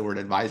guess I use the word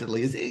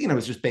advisedly. Is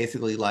it's just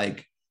basically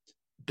like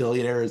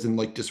billionaires and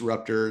like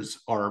disruptors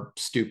are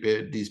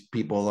stupid. These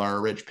people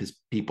are rich because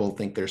people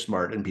think they're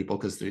smart, and people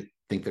because they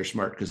think they're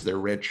smart because they're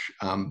rich.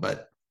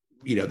 But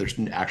there's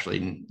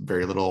actually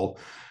very little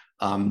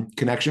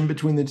connection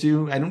between the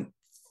two. I don't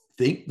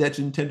think that's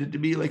intended to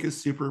be like a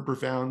super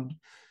profound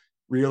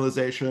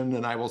realization.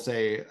 And I will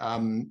say,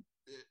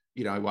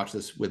 I watched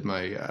this with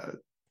my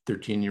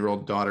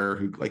 13-year-old daughter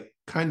who like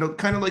kind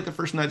of like the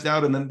first Knives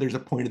Out, and then there's a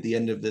point at the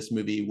end of this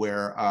movie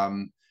where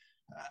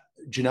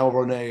Janelle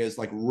Monáe is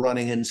like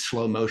running in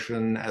slow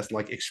motion as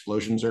like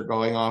explosions are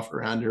going off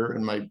around her,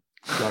 and my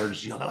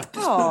daughter's yelling like,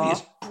 "This movie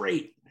is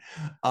great."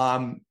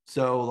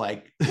 So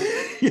like,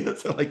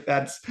 so like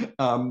that's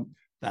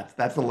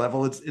the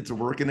level it's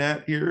working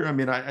at here. I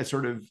mean, I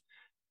sort of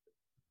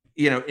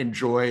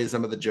enjoy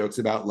some of the jokes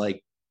about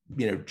like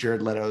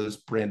Jared Leto's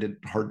branded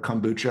hard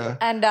kombucha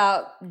and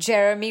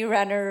Jeremy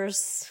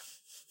Renner's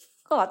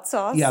hot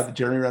sauce. Yeah,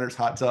 Jeremy Renner's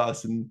hot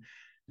sauce, and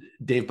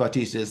Dave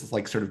Bautista is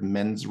like sort of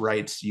men's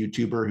rights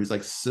YouTuber who's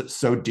like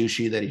so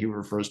douchey that he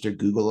refers to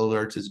Google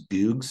alerts as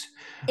Googs.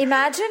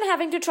 Imagine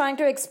having to trying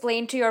to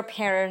explain to your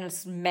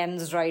parents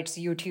men's rights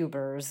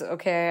YouTubers.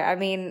 Okay, I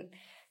mean,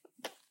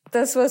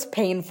 This was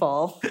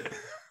painful.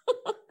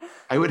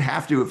 I would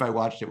have to if I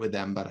watched it with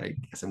them, but I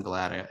guess I'm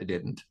glad I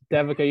didn't.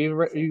 Devika,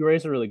 you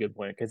raised a really good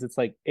point, because it's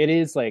like, it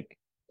is like,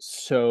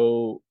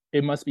 so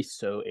it must be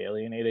so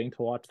alienating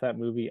to watch that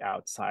movie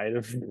outside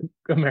of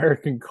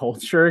American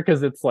culture,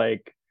 because it's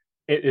like,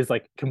 it is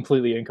like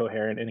completely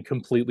incoherent and it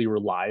completely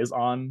relies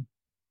on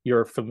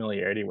your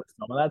familiarity with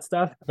some of that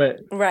stuff. But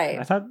Right.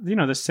 I thought,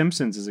 The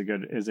Simpsons is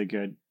a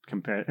good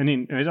compare. I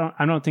mean,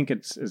 I don't think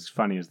it's as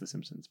funny as The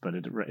Simpsons, but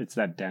it's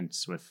that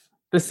dense with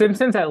The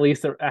Simpsons. At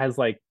least has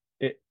like,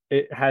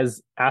 it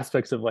has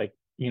aspects of like,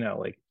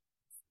 like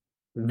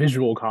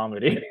visual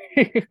comedy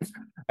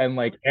and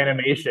like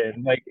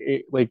animation, like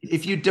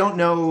if you don't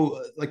know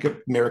like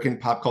American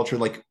pop culture,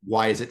 like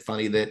why is it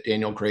funny that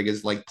Daniel Craig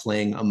is like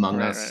playing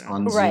Among Us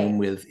on Zoom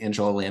with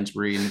Angela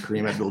Lansbury and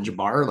Kareem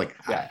Abdul-Jabbar? Like,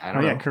 I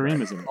don't know.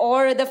 Kareem is in it.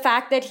 Or the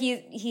fact that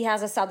he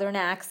has a Southern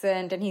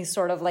accent and he's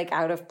sort of like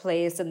out of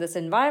place in this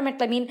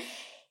environment. I mean,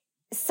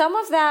 some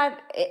of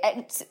that,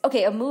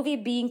 okay, a movie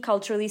being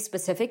culturally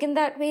specific in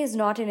that way is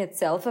not in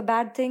itself a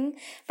bad thing.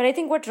 But I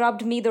think what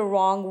rubbed me the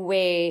wrong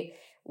way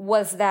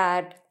was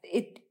that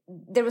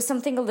there was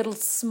something a little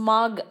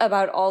smug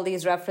about all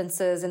these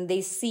references, and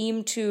they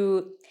seem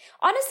to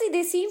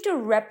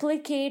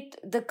replicate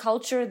the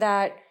culture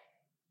that,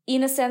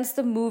 in a sense,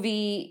 the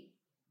movie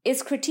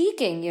is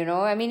critiquing,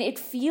 I mean, it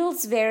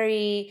feels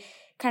very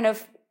kind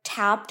of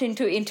tapped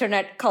into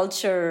internet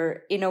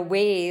culture in a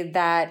way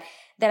that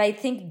I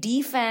think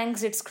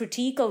defangs its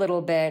critique a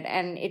little bit.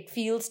 And it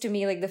feels to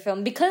me like the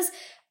film, because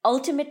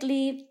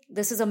ultimately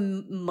this is a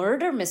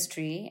murder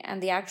mystery,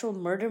 and the actual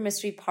murder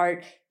mystery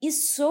part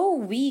is so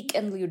weak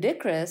and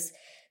ludicrous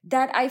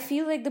that I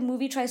feel like the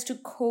movie tries to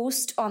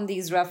coast on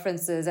these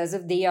references as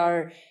if they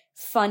are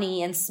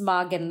funny and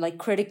smug and like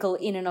critical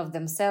in and of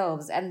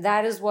themselves. And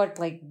that is what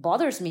like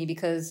bothers me,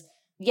 because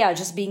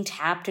just being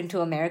tapped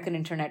into American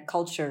internet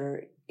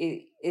culture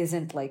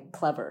isn't like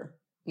clever.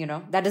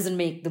 That doesn't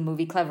make the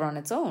movie clever on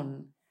its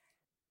own.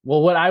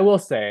 Well, what I will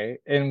say,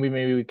 and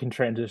maybe we can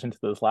transition to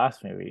this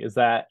last movie, is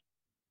that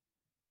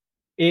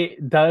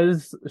it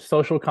does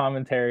social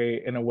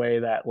commentary in a way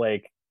that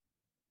like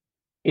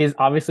is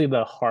obviously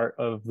the heart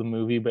of the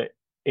movie, but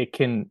it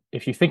can,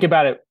 if you think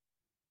about it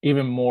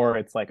even more,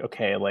 it's like,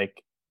 okay,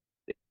 like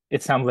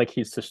it sounds like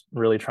he's just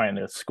really trying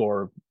to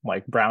score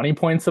like brownie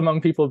points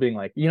among people, being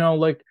like,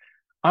 like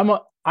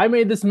I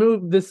made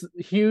this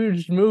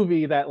huge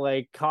movie that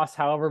like costs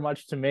however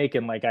much to make,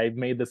 and like I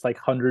made this like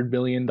 $100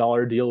 million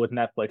deal with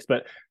Netflix,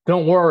 but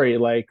don't worry,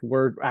 like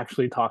we're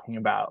actually talking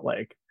about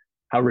like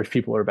how rich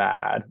people are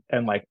bad,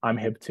 and like I'm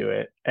hip to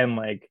it, and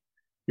like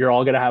you're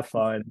all gonna have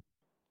fun.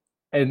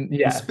 And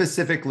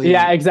specifically,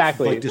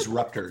 exactly, like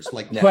disruptors,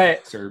 like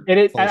Netflix or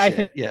I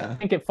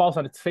think it falls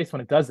on its face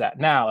when it does that.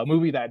 Now, a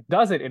movie that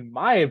does it, in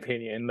my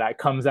opinion, that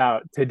comes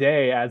out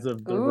today as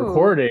of the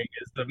recording,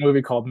 is the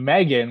movie called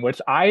Megan, which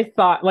I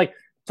thought, like,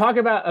 talk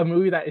about a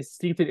movie that is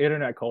steeped in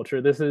internet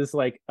culture. This is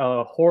like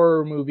a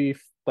horror movie,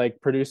 like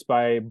produced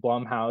by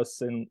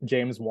Blumhouse and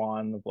James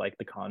Wan of like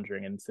The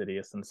Conjuring,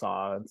 Insidious, and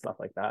Saw and stuff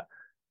like that.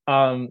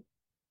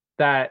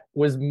 That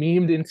was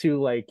memed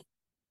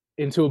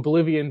into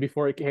oblivion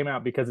before it came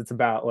out, because it's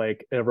about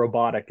like a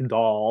robotic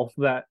doll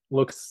that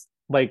looks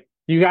like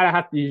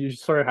you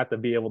sort of have to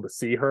be able to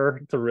see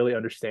her to really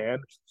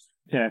understand.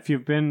 Yeah, if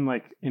you've been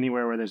like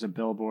anywhere where there's a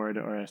billboard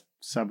or a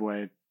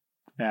subway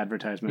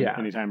advertisement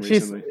anytime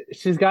recently,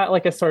 she's got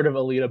like a sort of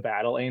Alita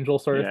Battle Angel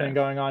sort of thing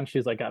going on.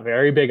 She's like got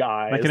very big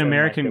eyes, like an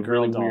American like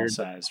Girl really doll weird,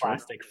 size,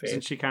 plastic face.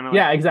 Isn't she kind of?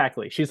 Like...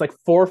 exactly. She's like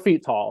 4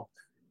 feet tall.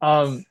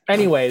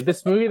 Anyway,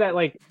 this movie that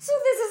like, so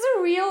this is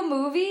a real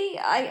movie.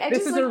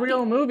 This is a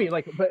real movie.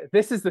 Like, but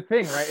this is the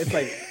thing, right? It's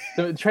like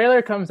the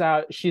trailer comes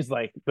out. She's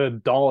like, the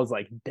doll is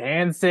like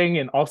dancing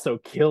and also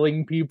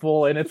killing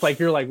people, and it's like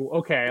you're like,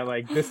 okay,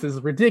 like this is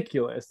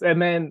ridiculous.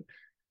 And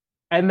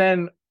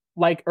then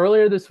like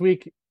earlier this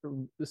week,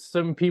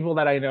 some people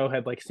that I know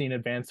had like seen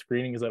advanced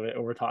screenings of it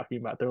and were talking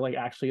about. They're like,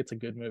 actually, it's a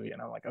good movie,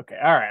 and I'm like, okay,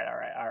 all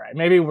right.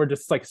 Maybe we're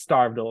just like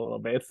starved a little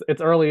bit.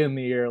 It's early in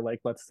the year.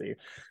 Like, let's see.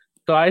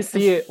 So I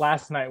see it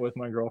last night with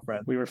my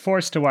girlfriend. We were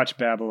forced to watch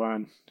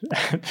Babylon.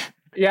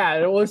 Yeah,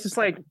 it was just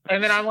like,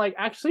 and then I'm like,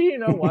 actually, you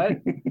know what?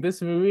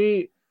 This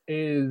movie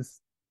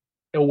is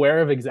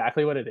aware of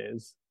exactly what it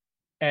is,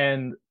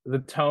 and the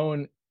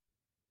tone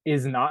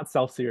is not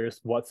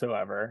self-serious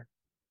whatsoever.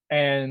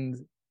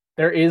 And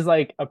there is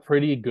like a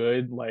pretty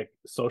good like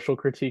social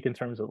critique in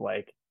terms of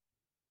like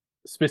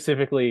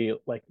specifically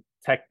like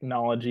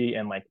technology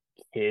and like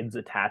kids'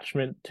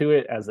 attachment to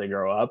it as they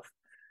grow up.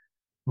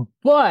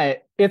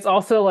 But it's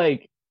also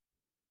like,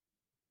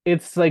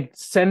 it's like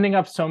sending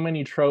up so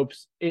many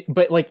tropes,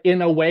 but like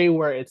in a way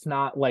where it's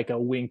not like a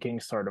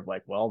winking sort of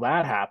like, well,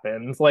 that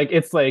happens. Like,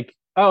 it's like,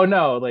 oh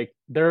no, like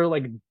there are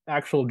like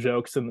actual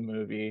jokes in the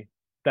movie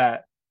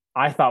that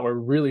I thought were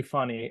really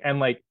funny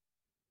and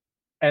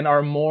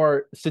are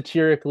more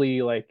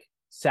satirically like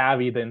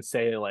savvy than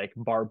say like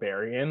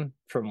Barbarian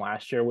from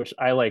last year, which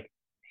I like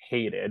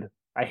hated.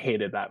 I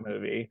hated that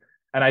movie.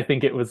 And I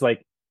think it was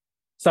like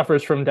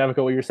suffers from,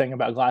 Devika, what you're saying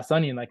about Glass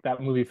Onion. Like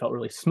that movie felt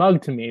really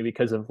smug to me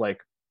because of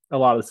like a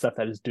lot of the stuff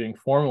that it's doing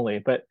formally.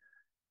 But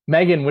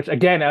Megan, which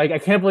again, like I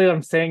can't believe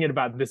I'm saying it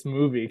about this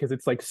movie because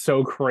it's like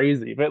so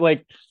crazy. But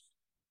like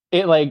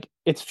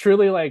it's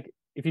truly like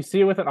if you see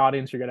it with an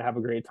audience, you're gonna have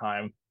a great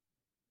time.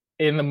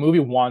 And the movie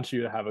wants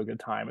you to have a good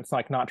time. It's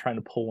like not trying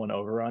to pull one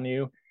over on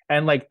you.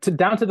 And like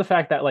down to the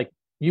fact that like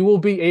you will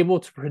be able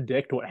to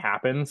predict what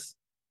happens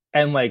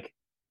and like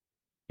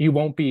you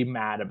won't be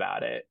mad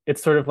about it.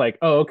 It's sort of like,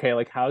 oh, okay,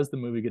 like how is the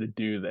movie going to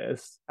do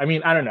this? I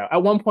mean, I don't know.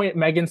 At one point,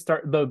 Megan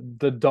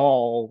the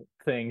doll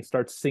thing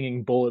starts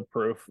singing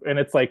Bulletproof, and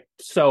it's like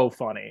so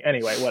funny.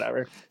 Anyway,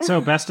 whatever. So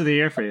best of the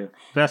year for you,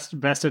 best of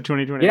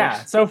 2020.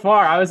 Yeah, so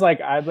far I was like,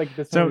 I'd like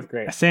this. So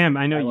great. Sam,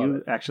 I know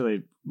you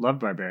actually love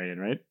Barbarian,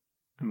 right?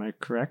 Am I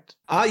correct?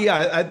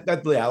 Yeah,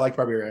 I like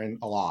Barbarian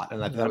a lot,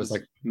 and I thought that was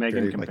like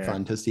Megan very like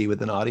fun to see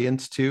with an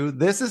audience too.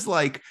 This is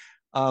like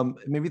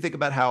maybe think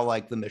about how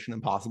like the Mission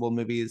Impossible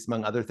movies,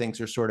 among other things,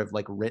 are sort of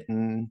like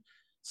written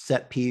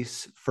set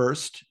piece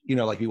first. You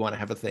know, like we want to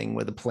have a thing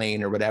with a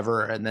plane or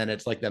whatever, and then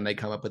it's like then they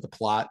come up with a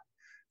plot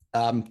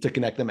to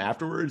connect them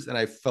afterwards. And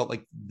I felt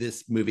like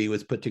this movie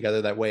was put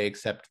together that way,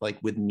 except like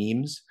with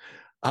memes.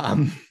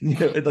 You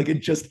know, it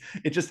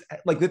just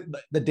like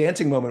the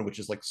dancing moment, which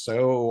is like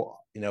so,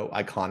 you know,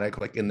 iconic,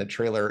 like in the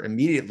trailer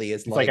immediately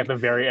is like at the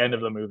very end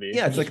of the movie.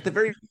 Yeah, it's like at the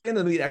very end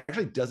of the movie. It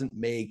actually doesn't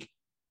make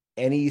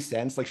any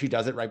sense. Like she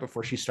does it right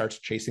before she starts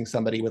chasing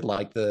somebody with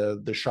like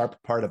the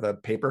sharp part of a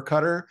paper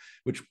cutter,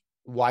 which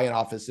why an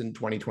office in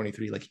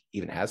 2023 like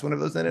even has one of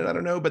those in it, I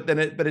don't know. But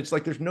it's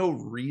like there's no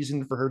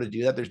reason for her to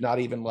do that. There's not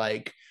even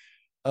like,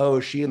 oh,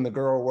 she and the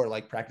girl were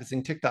like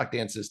practicing TikTok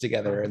dances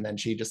together, and then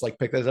she just like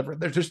picked those up.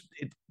 There's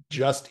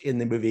just in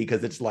the movie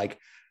because it's like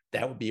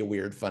that would be a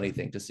weird, funny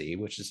thing to see,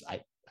 which is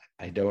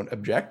I don't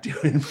object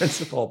to in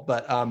principle.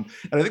 But and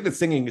I think the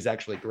singing is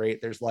actually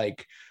great. There's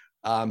like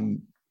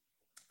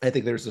I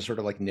think there's a sort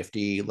of like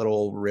nifty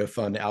little riff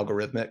on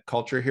algorithmic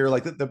culture here.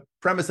 Like the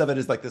premise of it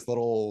is like this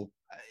little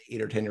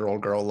 8 or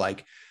 10-year-old girl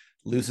like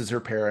loses her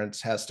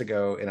parents, has to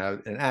go in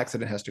an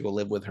accident, has to go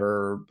live with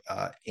her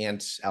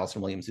aunt,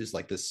 Allison Williams, who's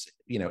like this,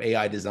 you know,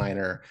 AI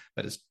designer,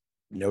 but has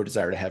no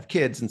desire to have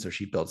kids. And so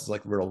she builds this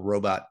like little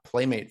robot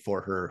playmate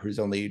for her, whose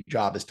only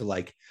job is to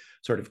like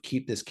sort of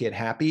keep this kid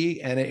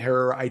happy. And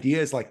her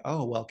idea is like,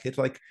 oh, well, kids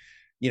like,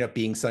 you know,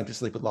 being sung to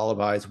sleep with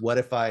lullabies. What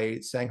if I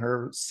sang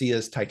her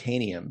Sia's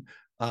Titanium?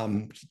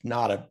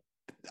 Not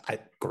a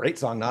great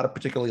song, not a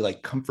particularly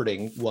like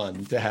comforting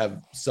one to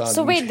have sung.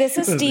 So wait, this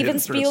is Steven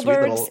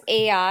Spielberg's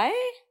AI?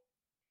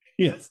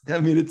 Yes. I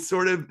mean, it's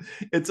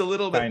a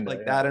little bit Kinda,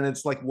 like that. And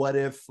it's like, what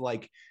if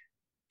like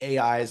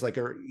AIs like,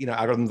 or, you know,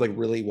 algorithms like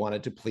really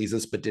wanted to please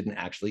us, but didn't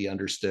actually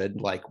understood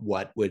like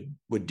what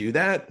would do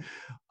that.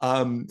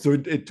 So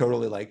it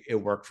totally like, it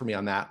worked for me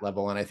on that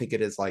level. And I think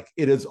it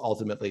is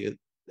ultimately,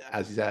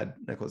 as you said,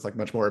 Nicholas, like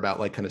much more about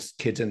like kind of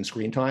kids and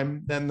screen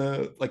time than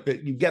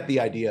you get the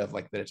idea of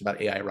like that it's about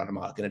AI run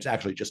amok, and it's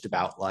actually just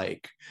about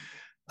like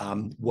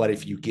what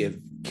if you give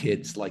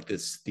kids like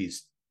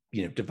these,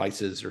 you know,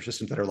 devices or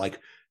systems that are like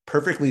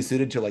perfectly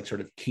suited to like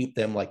sort of keep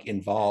them like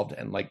involved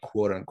and like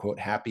quote unquote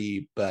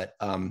happy, but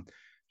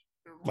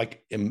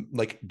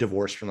like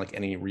divorced from like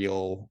any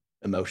real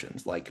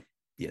emotions, like,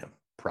 you know,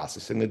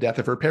 processing the death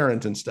of her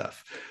parents and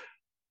stuff.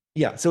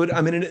 Yeah, so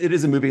it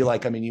is a movie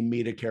like, I mean, you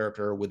meet a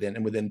character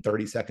within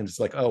 30 seconds, it's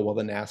like, oh, well,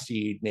 the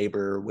nasty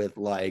neighbor with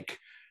like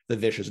the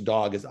vicious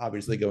dog is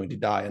obviously going to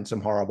die in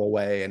some horrible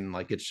way, and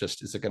like it's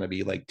just, is it going to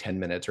be like 10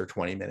 minutes or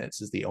 20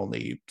 minutes is the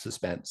only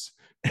suspense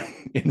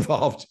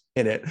involved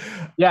in it.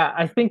 Yeah,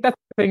 I think that's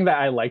the thing that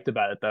I liked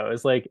about it though,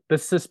 is like the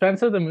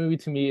suspense of the movie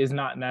to me is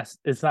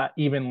it's not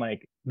even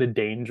like the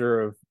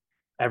danger of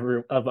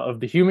of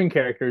the human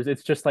characters.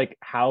 It's just like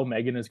how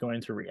Megan is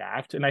going to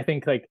react. And I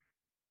think like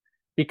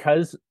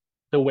because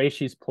the way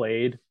she's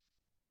played,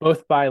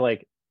 both by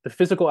like the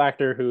physical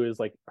actor who is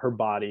like her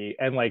body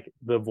and like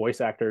the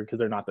voice actor, because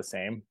they're not the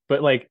same,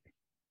 but like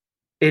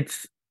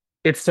it's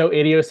so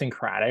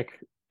idiosyncratic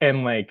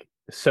and like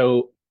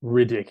so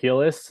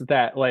ridiculous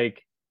that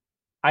like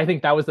I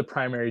think that was the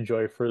primary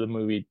joy for the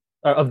movie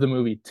of the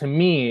movie to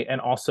me. And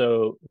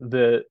also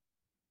the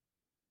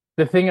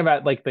thing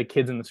about like the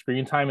kids in the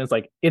screen time is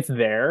like it's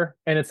there,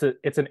 and it's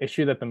an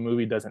issue that the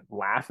movie doesn't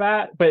laugh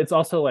at, but it's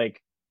also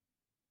like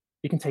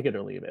you can take it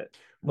or leave it.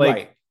 Like,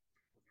 right.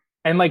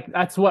 And like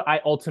that's what I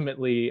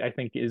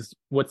think is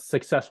what's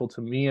successful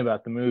to me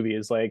about the movie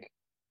is like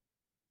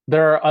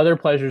there are other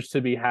pleasures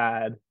to be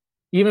had,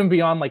 even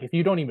beyond like if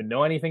you don't even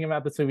know anything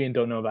about this movie and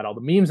don't know about all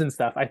the memes and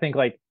stuff. I think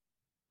like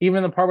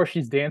even the part where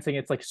she's dancing,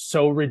 it's like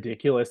so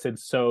ridiculous and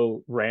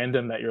so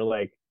random that you're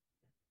like,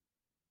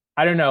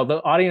 I don't know.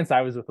 The audience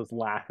I was with was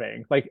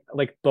laughing like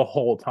the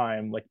whole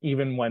time. Like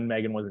even when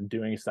Megan wasn't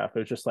doing stuff, it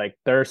was just like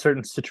there are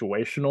certain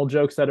situational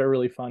jokes that are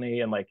really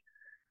funny, and like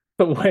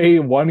the way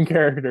one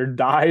character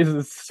dies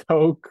is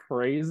so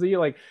crazy.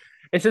 Like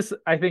it's just,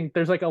 I think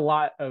there's like a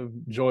lot of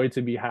joy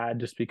to be had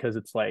just because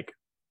it's like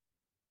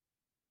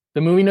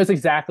the movie knows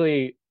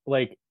exactly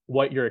like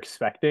what you're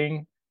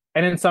expecting,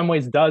 and in some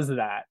ways does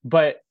that,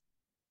 but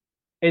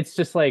it's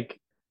just like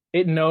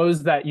it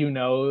knows that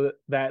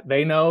that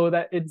they know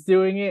that it's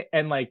doing it,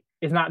 and like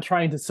is not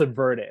trying to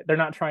subvert it. They're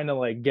not trying to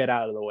like get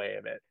out of the way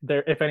of it.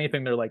 They're, if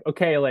anything, they're like,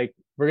 okay, like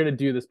we're gonna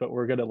do this, but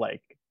we're gonna lean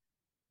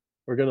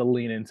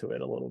into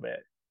it a little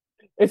bit.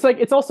 It's like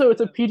it's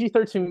a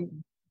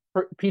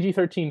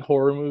PG-13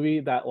 horror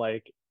movie that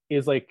like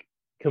is like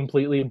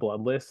completely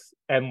bloodless,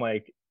 and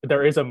like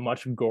there is a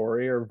much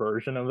gorier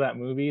version of that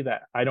movie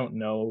that I don't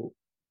know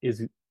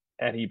is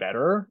any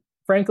better,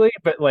 frankly,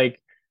 but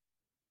like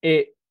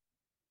it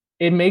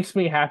makes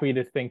me happy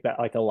to think that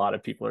like a lot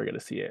of people are going to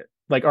see it,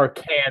 like, or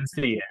can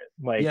see it.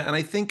 Like, yeah, and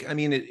I think, I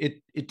mean,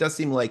 it does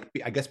seem like,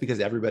 I guess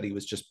because everybody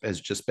has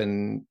just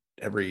been,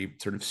 every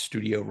sort of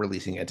studio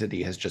releasing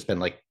entity has just been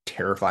like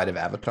terrified of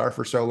Avatar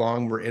for so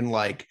long. We're in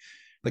like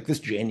this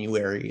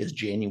January is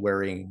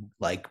January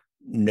like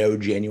no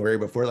January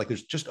before. Like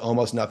there's just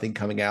almost nothing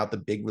coming out. The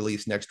big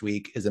release next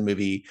week is a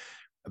movie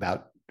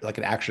about like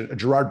a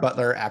Gerard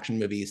Butler action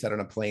movie set on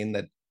a plane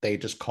that they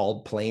just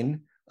called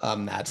Plane.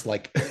 That's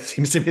like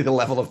seems to be the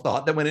level of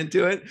thought that went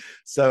into it.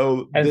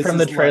 So, and from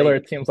the trailer,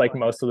 it seems like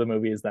most of the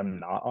movie is them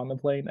not on the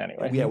plane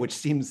anyway. Yeah, which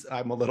seems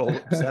I'm a little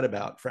upset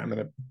about.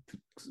 I'm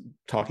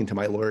talking to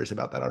my lawyers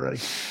about that already.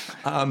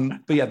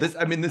 But yeah,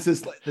 this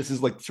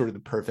is like sort of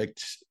the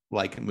perfect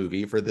like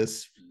movie for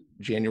this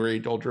January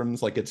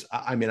doldrums. Like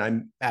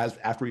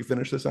after we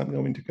finish this, I'm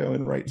going to go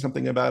and write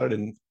something about it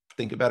and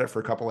think about it for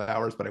a couple of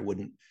hours. But I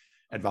wouldn't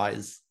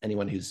advise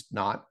anyone who's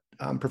not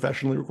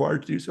professionally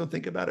required to do so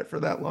think about it for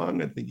that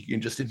long. I think you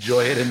can just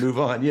enjoy it and move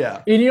on.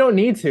 Yeah, and you don't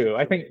need to.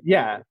 I think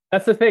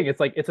that's the thing. It's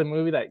like it's a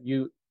movie that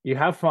you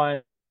have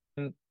fun.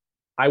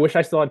 I wish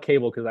I still had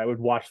cable because I would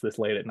watch this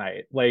late at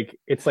night. Like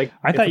it's like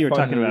I thought you were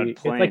talking movie.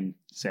 about Plane, like,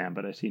 Sam,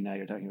 but I see now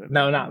you're talking about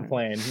no, not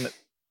Plane.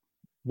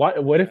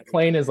 What if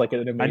Plane is like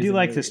an amazing? I do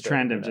like this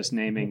trend of just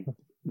naming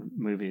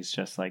movies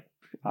just like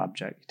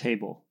object,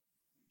 table,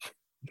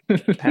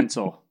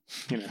 pencil.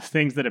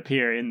 Things that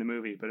appear in the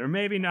movie, but are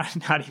maybe not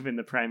even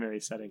the primary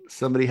setting.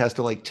 Somebody has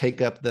to like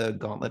take up the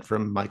gauntlet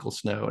from Michael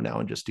Snow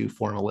now and just do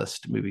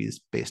formalist movies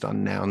based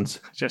on nouns.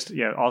 Just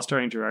all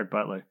starring Gerard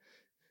Butler,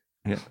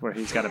 where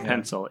he's got a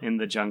pencil in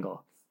the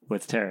jungle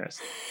with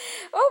terrorists.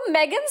 Oh,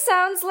 Megan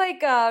sounds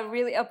like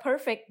really a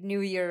perfect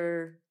New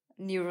Year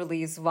new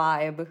release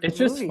vibe. It's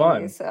movie. Just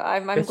fun. So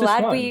I'm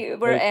glad we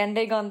were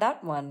ending on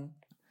that one.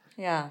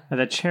 Yeah,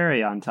 the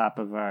cherry on top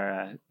of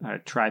our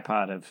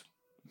tripod of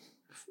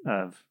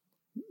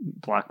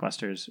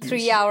blockbusters.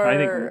 3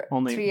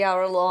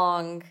 hour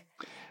long.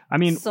 I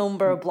mean,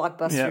 somber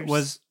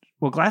blockbusters.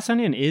 Yeah, Glass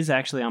Onion is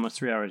actually almost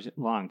 3 hours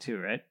long too,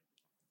 right?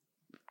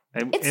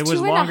 It was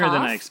longer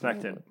than I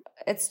expected.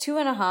 It's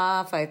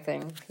 2.5, I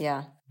think.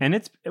 Yeah,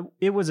 and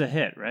it was a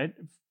hit, right?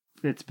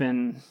 It's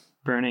been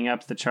burning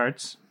up the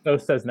charts. So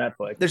says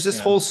Netflix. There's this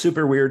whole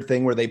super weird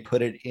thing where they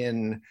put it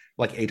in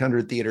like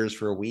 800 theaters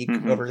for a week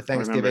over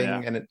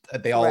Thanksgiving, and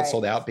they all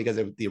sold out because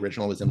the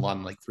original was in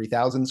London, like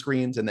 3,000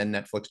 screens, and then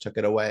Netflix took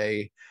it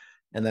away,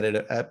 and then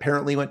it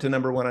apparently went to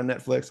number one on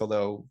Netflix.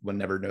 Although one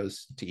never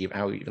knows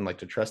how you even like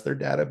to trust their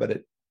data,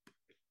 but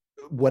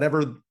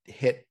whatever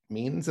hit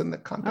means in the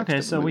context.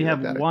 Okay, so we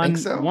have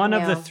one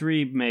of the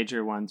three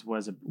major ones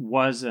was a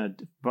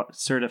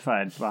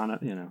certified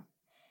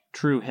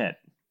true hit.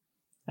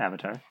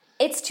 Avatar.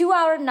 It's 2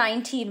 hours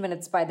 19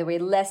 minutes, by the way,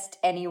 lest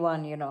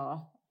anyone,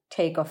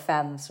 take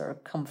offense or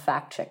come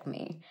fact check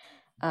me.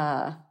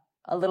 A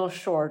little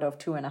short of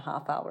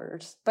 2.5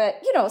 hours,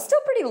 but still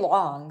pretty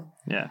long.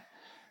 Yeah.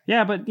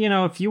 Yeah, but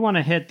if you want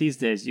to hit these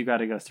days, you got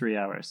to go 3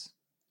 hours.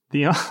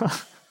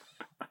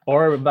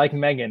 Or like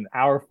Megan,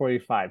 hour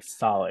 45,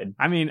 solid.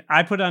 I mean,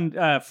 I put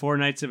on 4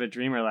 Nights of a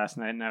Dreamer last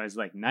night, and I was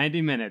like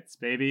 90 minutes,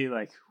 baby.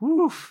 Like,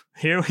 whoo,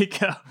 here we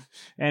go.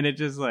 And it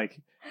just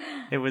like,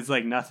 it was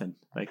like nothing.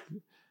 Like,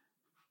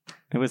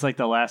 it was like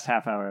the last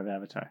half hour of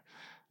Avatar.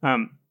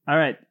 All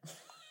right.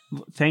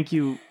 Thank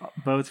you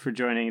both for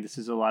joining. This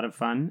is a lot of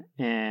fun.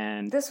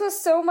 And this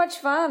was so much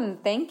fun.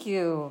 Thank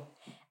you.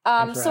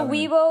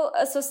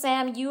 So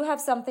Sam, you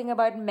have something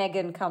about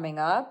Megan coming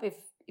up. If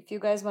you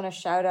guys want to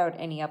shout out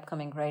any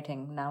upcoming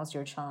writing, now's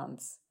your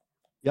chance.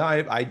 Yeah,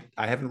 I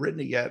haven't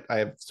written it yet. I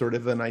have sort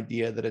of an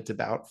idea that it's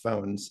about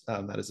phones.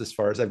 That is as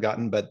far as I've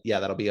gotten, but yeah,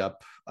 that'll be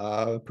up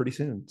pretty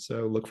soon.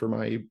 So look for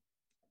my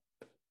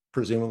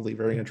presumably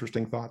very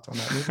interesting thoughts on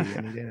that movie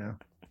any day now.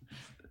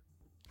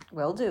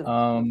 Will do.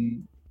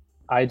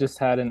 I just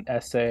had an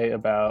essay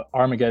about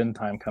Armageddon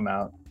Time come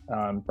out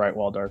on Bright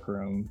Wall Dark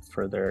Room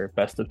for their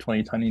Best of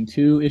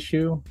 2022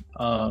 issue.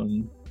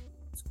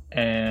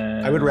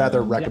 And I would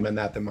rather recommend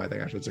that than my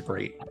thing. Actually, it's a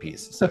great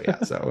piece. So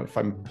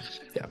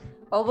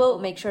Well, we'll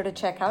make sure to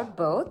check out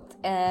both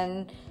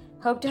and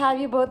hope to have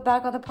you both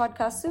back on the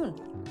podcast soon.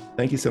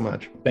 Thank you so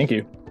much. Thank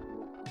you.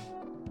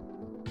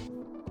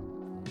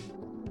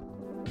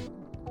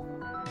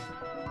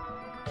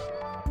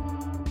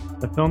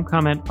 The Film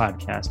Comment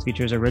podcast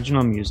features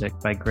original music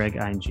by Greg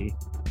Einge.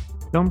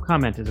 Film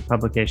Comment is a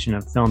publication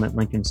of Film at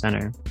Lincoln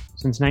Center.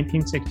 Since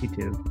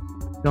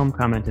 1962, Film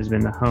Comment has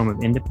been the home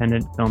of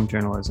independent film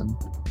journalism.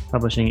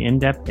 publishing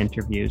in-depth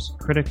interviews,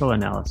 critical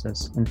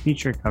analysis, and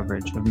feature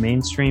coverage of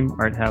mainstream,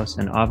 art house,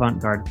 and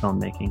avant-garde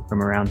filmmaking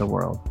from around the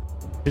world.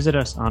 Visit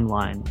us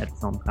online at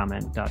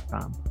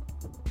filmcomment.com.